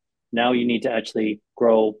attack. Now you need to actually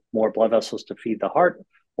grow more blood vessels to feed the heart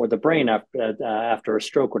or the brain after a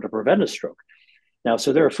stroke or to prevent a stroke. Now,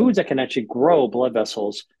 so there are foods that can actually grow blood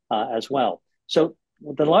vessels as well. So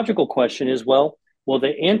the logical question is, well, will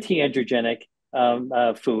the anti-androgenic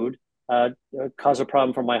food cause a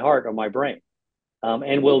problem for my heart or my brain?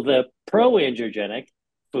 And will the pro-angiogenic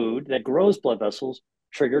food that grows blood vessels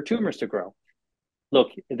trigger tumors to grow?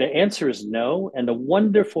 Look, the answer is no. And the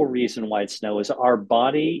wonderful reason why it's no is our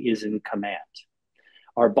body is in command.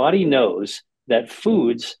 Our body knows that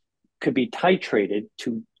foods could be titrated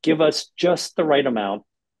to give us just the right amount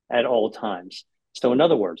at all times. So in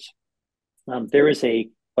other words, there is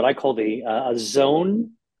what I call a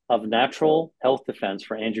zone of natural health defense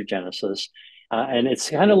for angiogenesis. And it's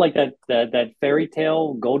kind of like that fairy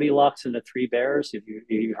tale, Goldilocks and the Three Bears, if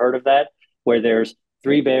you heard of that, where there's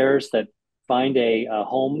three bears that find a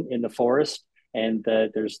home in the forest, and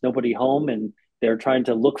there's nobody home, and they're trying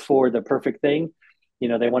to look for the perfect thing. You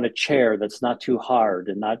know, they want a chair that's not too hard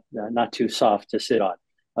and not too soft to sit on,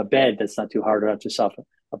 a bed that's not too hard or not too soft,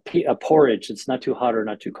 a porridge that's not too hot or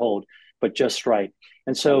not too cold, but just right.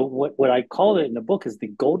 And so what I call it in the book is the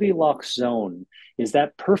Goldilocks zone, is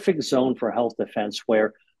that perfect zone for health defense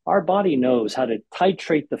where our body knows how to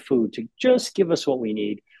titrate the food to just give us what we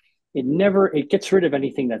need. It gets rid of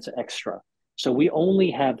anything that's extra. So we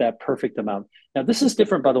only have that perfect amount. Now, this is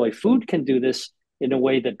different, by the way. Food can do this in a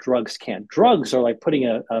way that drugs can't. Drugs are like putting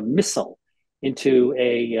a missile into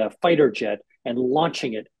a fighter jet and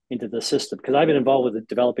launching it into the system. Because I've been involved with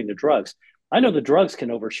developing the drugs. I know the drugs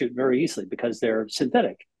can overshoot very easily because they're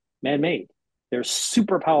synthetic, man-made. They're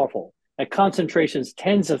super powerful at concentrations,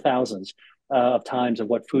 tens of thousands of times of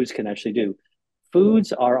what foods can actually do.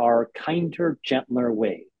 Foods are our kinder, gentler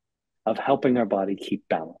way of helping our body keep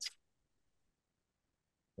balance.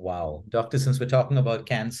 Wow. Doctor, since we're talking about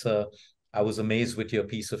cancer, I was amazed with your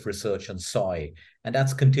piece of research on soy. And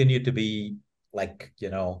that's continued to be like,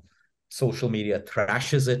 social media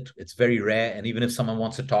thrashes it. It's very rare. And even if someone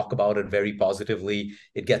wants to talk about it very positively,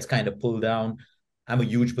 it gets kind of pulled down. I'm a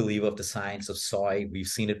huge believer of the science of soy. We've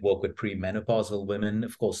seen it work with premenopausal women.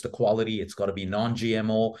 Of course, the quality, it's got to be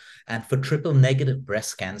non-GMO. And for triple negative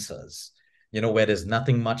breast cancers, where there's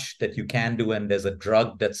nothing much that you can do, and there's a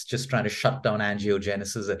drug that's just trying to shut down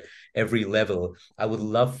angiogenesis at every level. I would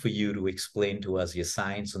love for you to explain to us your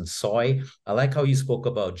science on soy. I like how you spoke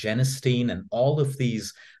about genistein and all of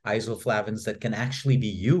these isoflavones that can actually be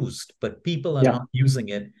used, but people are not using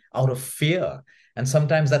it out of fear. And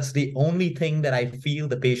sometimes that's the only thing that I feel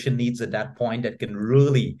the patient needs at that point that can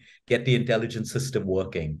really get the intelligent system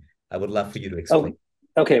working. I would love for you to explain.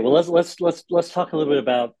 Oh, okay. Well, let's talk a little bit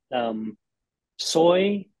about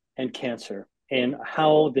soy and cancer and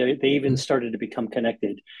how they even started to become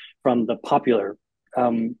connected from the popular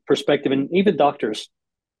perspective. And even doctors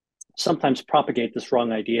sometimes propagate this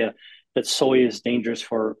wrong idea that soy is dangerous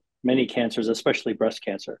for many cancers, especially breast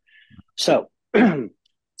cancer. So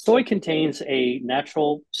soy contains a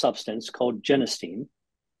natural substance called genistein.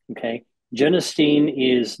 Okay. Genistein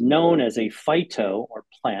is known as a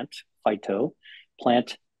plant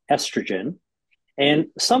estrogen. And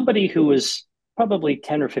somebody who was probably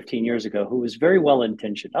 10 or 15 years ago, who was very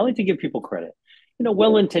well-intentioned. I like to give people credit.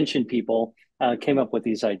 Well-intentioned people came up with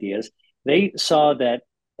these ideas. They saw that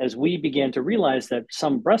as we began to realize that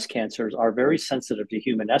some breast cancers are very sensitive to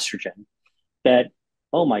human estrogen, that,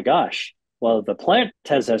 oh my gosh, well, the plant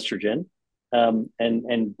has estrogen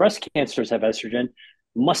and breast cancers have estrogen,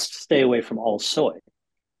 must stay away from all soy.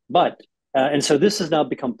 And so this has now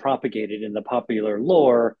become propagated in the popular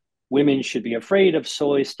lore. Women should be afraid of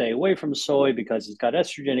soy, stay away from soy because it's got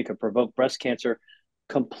estrogen, it could provoke breast cancer.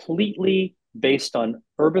 Completely based on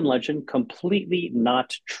urban legend, completely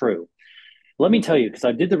not true. Let me tell you, because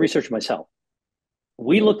I did the research myself.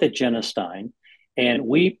 We looked at genistein and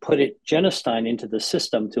we put genistein into the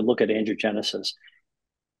system to look at angiogenesis.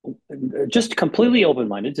 Just completely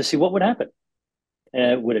open-minded to see what would happen.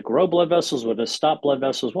 Would it grow blood vessels? Would it stop blood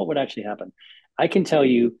vessels? What would actually happen? I can tell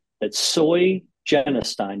you that soy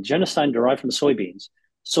genistein derived from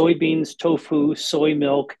soybeans, tofu, soy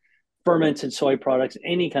milk, fermented soy products,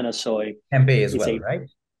 any kind of soy. Tempeh as well, right?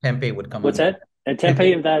 Tempeh would come. What's that? And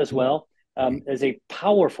tempeh in that as well, as a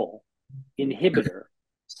powerful inhibitor,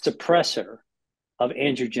 suppressor of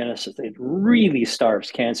angiogenesis. It really starves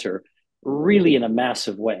cancer, really in a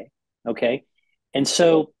massive way. Okay. And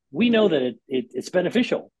so we know that it's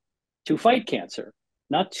beneficial to fight cancer,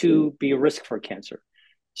 not to be a risk for cancer.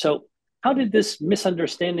 So how did this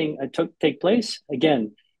misunderstanding take place?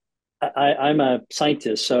 Again, I'm a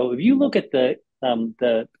scientist, so if you look at the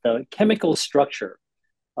chemical structure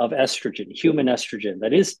of estrogen, human estrogen,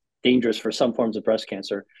 that is dangerous for some forms of breast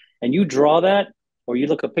cancer, and you draw that, or you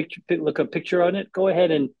look a picture on it, go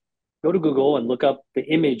ahead and go to Google and look up the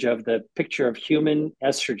image of the picture of human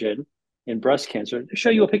estrogen in breast cancer. Show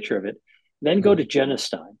you a picture of it. Then go to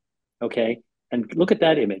Genestein, okay, and look at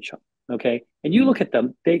that image, okay, and you look at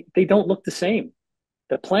them. They don't look the same.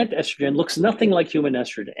 The plant estrogen looks nothing like human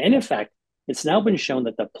estrogen, and in fact, it's now been shown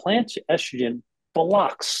that the plant estrogen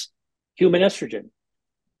blocks human estrogen.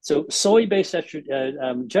 So soy-based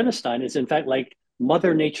Genestein is in fact like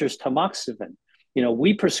Mother Nature's tamoxifen. You know,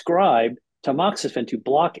 we prescribe tamoxifen to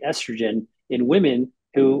block estrogen in women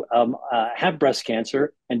who have breast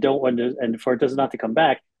cancer and don't want to, and for it does not to come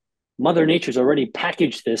back. Mother Nature's already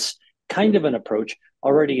packaged this kind of an approach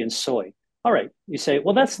already in soy. All right, you say,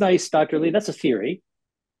 well, that's nice, Dr. Lee. That's a theory.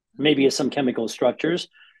 Maybe it's some chemical structures,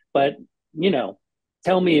 but you know,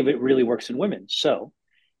 tell me if it really works in women. So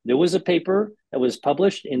there was a paper that was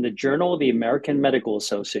published in the Journal of the American Medical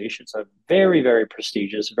Association. So very, very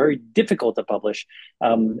prestigious, very difficult to publish,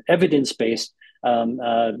 evidence-based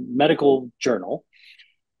medical journal.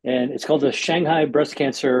 And it's called the Shanghai Breast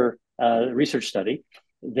Cancer Research Study.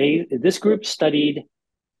 This group studied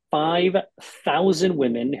 5,000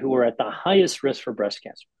 women who were at the highest risk for breast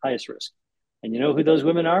cancer, highest risk. And you know who those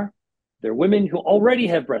women are? They're women who already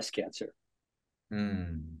have breast cancer,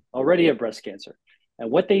 already have breast cancer. And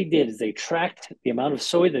what they did is they tracked the amount of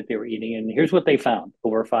soy that they were eating. And here's what they found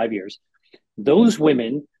over 5 years. Those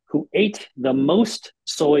women who ate the most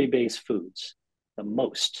soy-based foods, the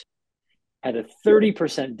most, had a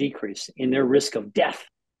 30% decrease in their risk of death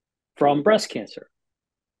from breast cancer.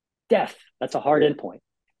 Death, that's a hard endpoint.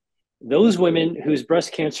 Those women whose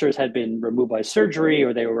breast cancers had been removed by surgery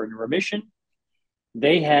or they were in remission,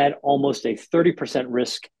 they had almost a 30%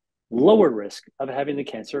 risk, lower risk of having the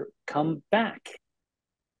cancer come back.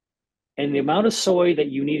 And the amount of soy that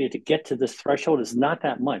you needed to get to this threshold is not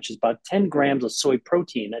that much. It's about 10 grams of soy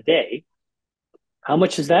protein a day. How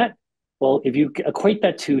much is that? Well, if you equate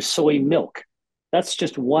that to soy milk, that's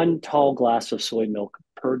just one tall glass of soy milk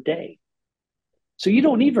per day. So you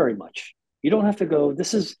don't need very much. You don't have to go,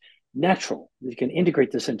 this is natural. You can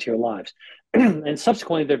integrate this into your lives. And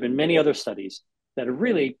subsequently, there have been many other studies that have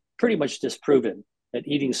really pretty much disproven that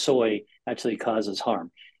eating soy actually causes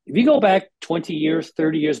harm. If you go back 20 years,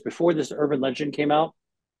 30 years before this urban legend came out,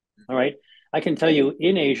 all right, I can tell you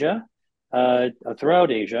in Asia,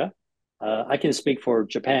 throughout Asia, I can speak for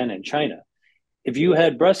Japan and China. If you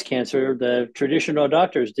had breast cancer, the traditional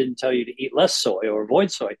doctors didn't tell you to eat less soy or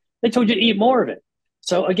avoid soy. They told you to eat more of it.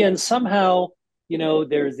 So again, somehow, you know,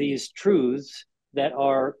 there's these truths that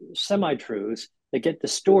are semi-truths that get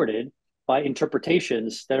distorted by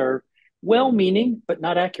interpretations that are well-meaning, but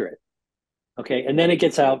not accurate. Okay, and then it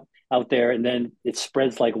gets out there and then it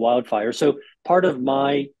spreads like wildfire. So part of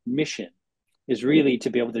my mission is really to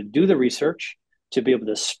be able to do the research, to be able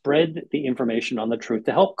to spread the information on the truth,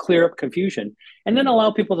 to help clear up confusion, and then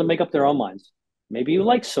allow people to make up their own minds. Maybe you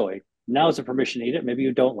like soy. Now is the permission to eat it. Maybe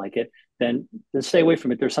you don't like it. Then stay away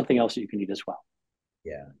from it. There's something else that you can eat as well.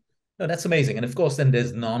 Yeah. No, that's amazing. And of course, then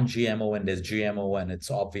there's non-GMO and there's GMO, and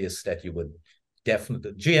it's obvious that you would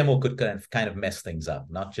definitely, GMO could kind of mess things up,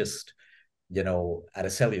 not just, you know, at a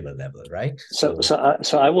cellular level, right? So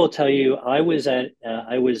I will tell you, I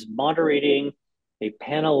was moderating a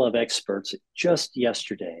panel of experts just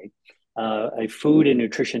yesterday, a food and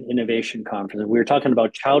nutrition innovation conference. We were talking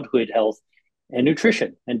about childhood health and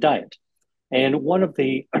nutrition and diet. And one of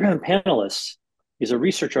the panelists is a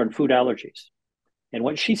researcher on food allergies. And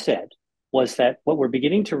what she said was that what we're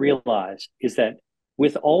beginning to realize is that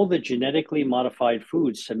with all the genetically modified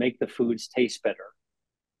foods to make the foods taste better,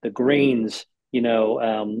 the grains, you know,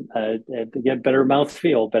 get better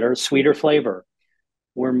mouthfeel, better, sweeter flavor,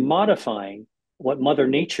 we're modifying what Mother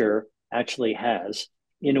Nature actually has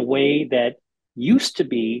in a way that used to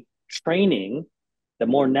be training the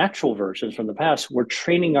more natural versions from the past. We're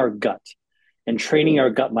training our gut and training our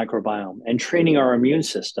gut microbiome and training our immune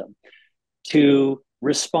system to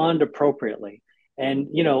respond appropriately. And,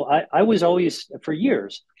 you know, I was always, for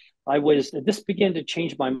years, this began to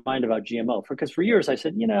change my mind about GMO, because for years I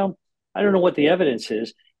said, you know, I don't know what the evidence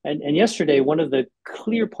is. And yesterday, one of the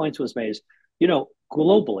clear points was made is, you know,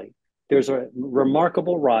 globally, there's a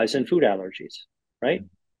remarkable rise in food allergies, right?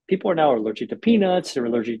 People are now allergic to peanuts, they're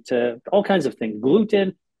allergic to all kinds of things,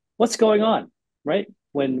 gluten. What's going on, right?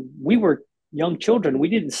 When we were young children, we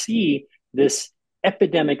didn't see this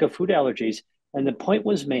epidemic of food allergies. And the point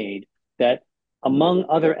was made that among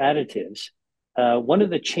other additives, one of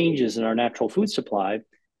the changes in our natural food supply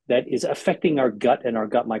that is affecting our gut and our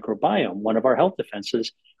gut microbiome, one of our health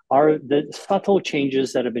defenses, are the subtle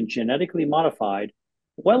changes that have been genetically modified,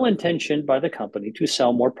 well intentioned by the company to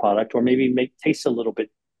sell more product or maybe make taste a little bit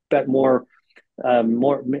more,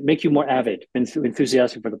 make you more avid,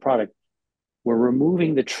 enthusiastic for the product. We're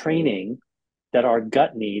removing the training that our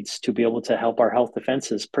gut needs to be able to help our health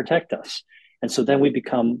defenses protect us. And so then we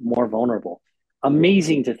become more vulnerable.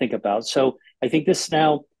 Amazing to think about. So I think this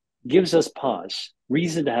now gives us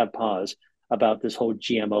reason to have pause about this whole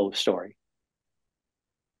GMO story.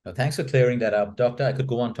 Well, thanks for clearing that up, Doctor. I could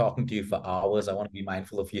go on talking to you for hours. I want to be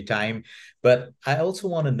mindful of your time. But I also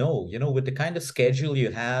want to know, with the kind of schedule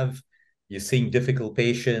you have, you're seeing difficult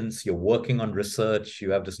patients, you're working on research,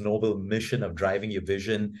 you have this noble mission of driving your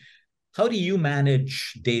vision. How do you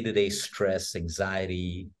manage day-to-day stress,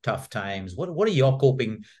 anxiety, tough times? What are your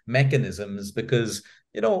coping mechanisms? Because,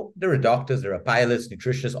 there are doctors, there are pilots,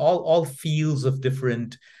 nutritionists, all fields of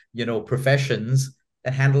different, professions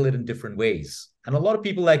that handle it in different ways. And a lot of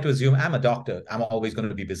people like to assume, I'm a doctor, I'm always going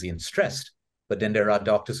to be busy and stressed. But then there are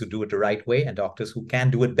doctors who do it the right way and doctors who can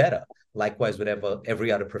do it better. Likewise with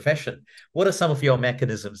every other profession. What are some of your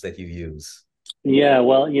mechanisms that you use? Yeah,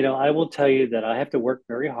 well, I will tell you that I have to work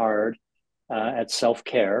very hard at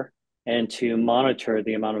self-care and to monitor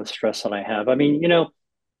the amount of stress that I have. I mean,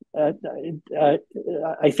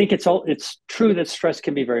 I think it's true that stress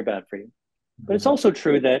can be very bad for you, but it's also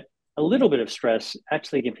true that a little bit of stress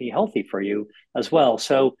actually can be healthy for you as well.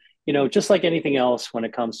 So, just like anything else, when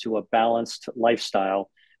it comes to a balanced lifestyle,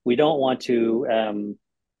 we don't want to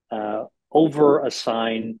over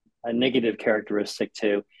assign a negative characteristic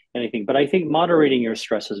to anything. But I think moderating your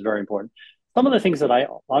stress is very important. Some of the things that I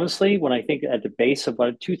honestly, when I think at the base of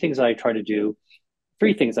three things I try to do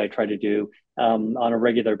on a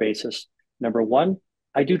regular basis. Number one,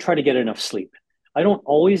 I do try to get enough sleep. I'm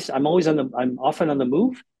often on the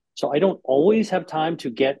move. So I don't always have time to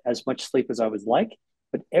get as much sleep as I would like,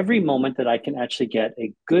 but every moment that I can actually get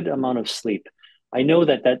a good amount of sleep, I know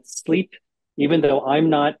that sleep, even though I'm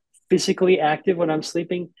not physically active when I'm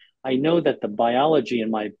sleeping, I know that the biology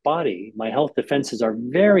in my body, my health defenses are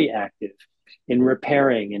very active in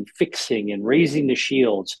repairing and fixing and raising the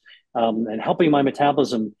shields and helping my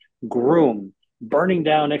metabolism groom, burning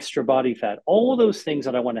down extra body fat, all of those things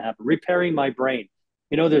that I want to have, repairing my brain.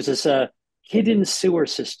 There's this hidden sewer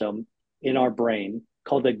system in our brain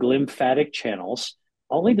called the glymphatic channels,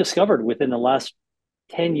 only discovered within the last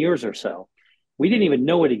 10 years or so. We didn't even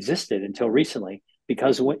know it existed until recently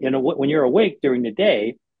because when you're awake during the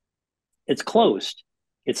day, it's closed.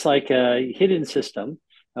 It's like a hidden system,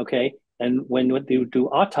 okay? And when you do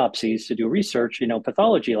autopsies to do research,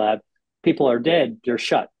 pathology lab, people are dead, they're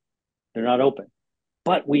shut. They're not open.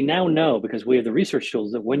 But we now know, because we have the research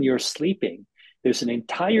tools, that when you're sleeping, there's an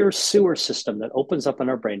entire sewer system that opens up in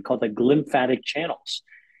our brain called the glymphatic channels.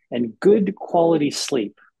 And good quality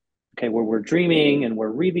sleep, okay, where we're dreaming and we're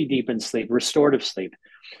really deep in sleep, restorative sleep,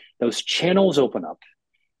 those channels open up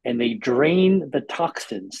and they drain the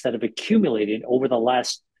toxins that have accumulated over the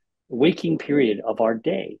last waking period of our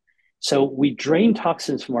day. So we drain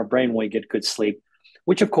toxins from our brain when we get good sleep,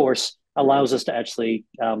 which of course allows us to actually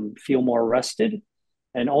feel more rested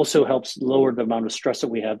and also helps lower the amount of stress that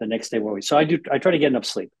we have the next day. So I try to get enough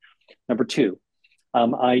sleep. Number two,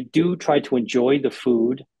 I do try to enjoy the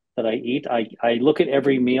food that I eat. I look at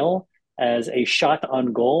every meal as a shot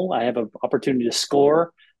on goal. I have an opportunity to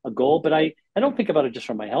score a goal, but I don't think about it just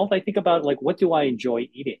for my health. I think about what do I enjoy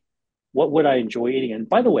eating? What would I enjoy eating? And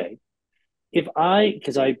by the way,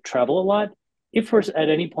 because I travel a lot, if at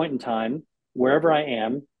any point in time, wherever I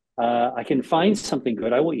am, I can find something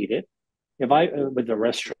good, I will eat it. If with a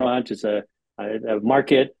restaurant, it's a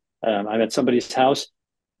market, I'm at somebody's house.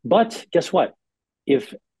 But guess what?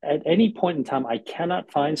 If at any point in time I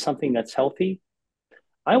cannot find something that's healthy,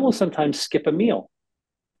 I will sometimes skip a meal.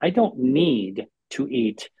 I don't need to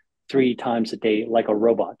eat 3 times a day like a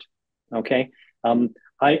robot. Okay.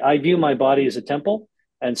 I view my body as a temple,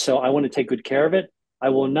 and so I want to take good care of it. I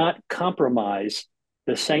will not compromise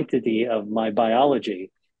the sanctity of my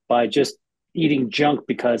biology by just eating junk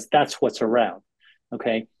because that's what's around.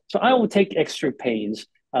 Okay. So I will take extra pains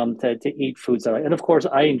to eat foods and of course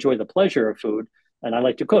I enjoy the pleasure of food and I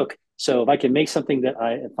like to cook. So if I can make something that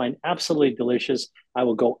I find absolutely delicious, I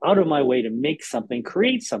will go out of my way to make something,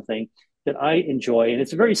 create something that I enjoy. And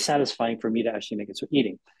it's very satisfying for me to actually make it. So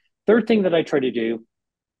eating. Third thing that I try to do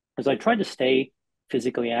is I try to stay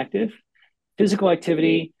physically active. Physical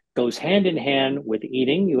activity goes hand in hand with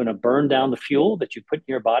eating. You want to burn down the fuel that you put in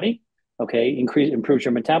your body. Okay, improves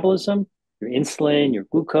your metabolism, your insulin, your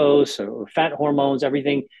glucose, or fat hormones,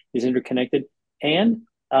 everything is interconnected. And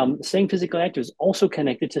staying physically active is also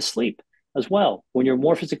connected to sleep as well. When you're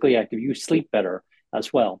more physically active, you sleep better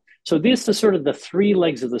as well. So this is sort of the three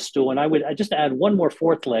legs of the stool. And I just add one more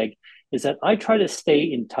fourth leg, is that I try to stay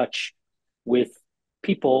in touch with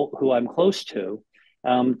people who I'm close to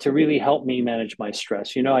really help me manage my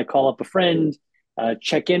stress. You know, I call up a friend,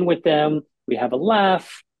 check in with them, we have a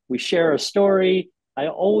laugh, we share a story. I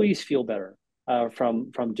always feel better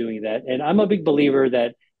from doing that. And I'm a big believer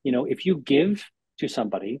that, you know, if you give to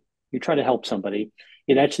somebody, you try to help somebody,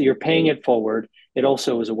 it actually, you're paying it forward. It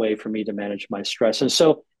also is a way for me to manage my stress. And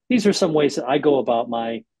so these are some ways that I go about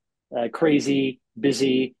my crazy,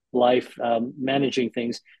 busy life, managing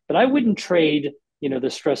things. But I wouldn't trade, you know, the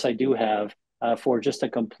stress I do have for just a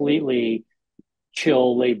completely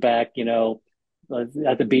chill, laid back, you know,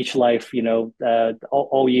 at the beach life, you know,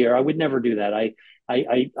 all year. I would never do that.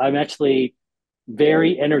 I'm actually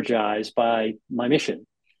very energized by my mission.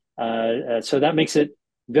 So that makes it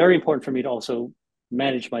very important for me to also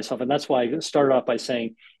manage myself. And that's why I started off by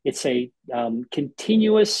saying it's a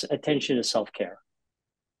continuous attention to self-care.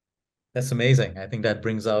 That's amazing. I think that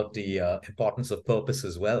brings out the importance of purpose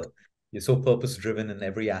as well. You're so purpose-driven in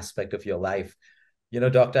every aspect of your life. You know,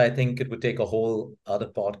 Doctor, I think it would take a whole other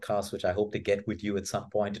podcast, which I hope to get with you at some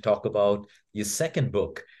point, to talk about your second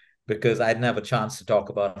book, because I didn't have a chance to talk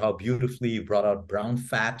about how beautifully you brought out brown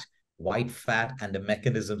fat, white fat, and the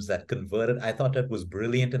mechanisms that convert it. I thought that was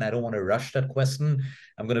brilliant, and I don't want to rush that question.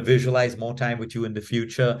 I'm going to visualize more time with you in the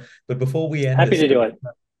future. But before we end Happy this, to do it.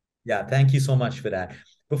 yeah, thank you so much for that.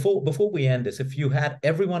 Before we end this, if you had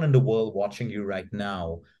everyone in the world watching you right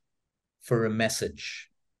now for a message,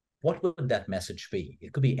 what would that message be?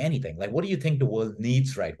 It could be anything. Like, what do you think the world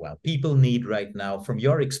needs right now? People need right now, from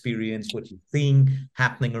your experience, what you're seeing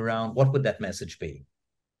happening around, what would that message be?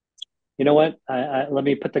 You know what? Let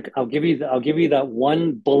me I'll give you that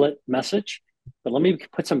one bullet message, but let me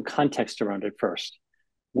put some context around it first.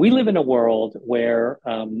 We live in a world where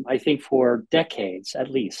I think for decades, at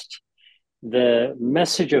least, the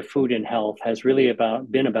message of food and health has really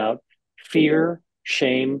been about fear,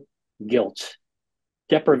 shame, guilt,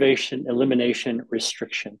 deprivation, elimination,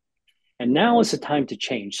 restriction. And now is the time to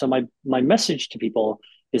change. So my message to people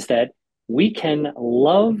is that we can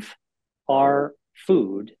love our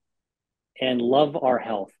food and love our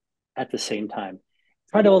health at the same time.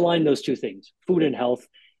 Try to align those two things, food and health.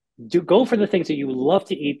 Go for the things that you love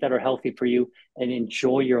to eat that are healthy for you and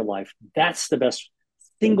enjoy your life. That's the best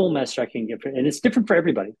single message I can give. And it's different for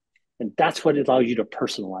everybody. And that's what allows you to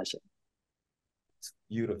personalize it. It's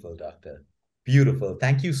beautiful, Doctor. Beautiful.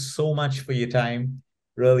 Thank you so much for your time.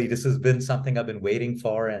 Really, this has been something I've been waiting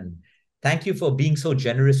for. And thank you for being so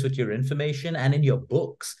generous with your information and in your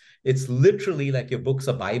books. It's literally like your book's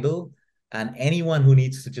a Bible. And anyone who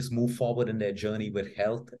needs to just move forward in their journey with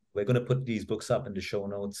health, we're going to put these books up in the show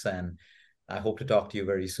notes. And I hope to talk to you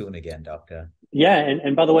very soon again, Doctor. Yeah.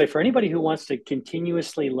 And by the way, for anybody who wants to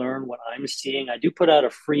continuously learn what I'm seeing, I do put out a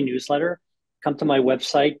free newsletter. Come to my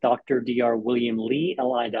website,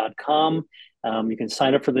 drdrwilliamlee.com. You can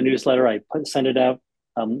sign up for the newsletter. I send it out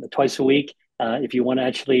twice a week. If you want to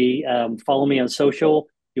actually follow me on social,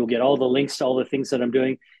 you'll get all the links to all the things that I'm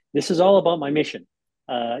doing. This is all about my mission.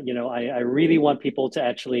 You know, I really want people to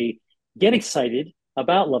actually get excited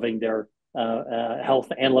about loving their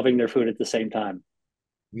health and loving their food at the same time.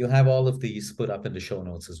 We'll have all of these put up in the show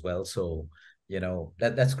notes as well. So, you know,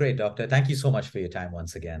 that's great, Doctor. Thank you so much for your time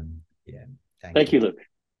once again. Yeah. Thank you, Luke.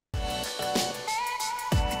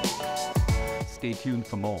 Stay tuned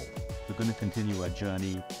for more. We're going to continue our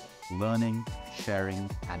journey, learning, sharing,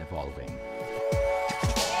 and evolving.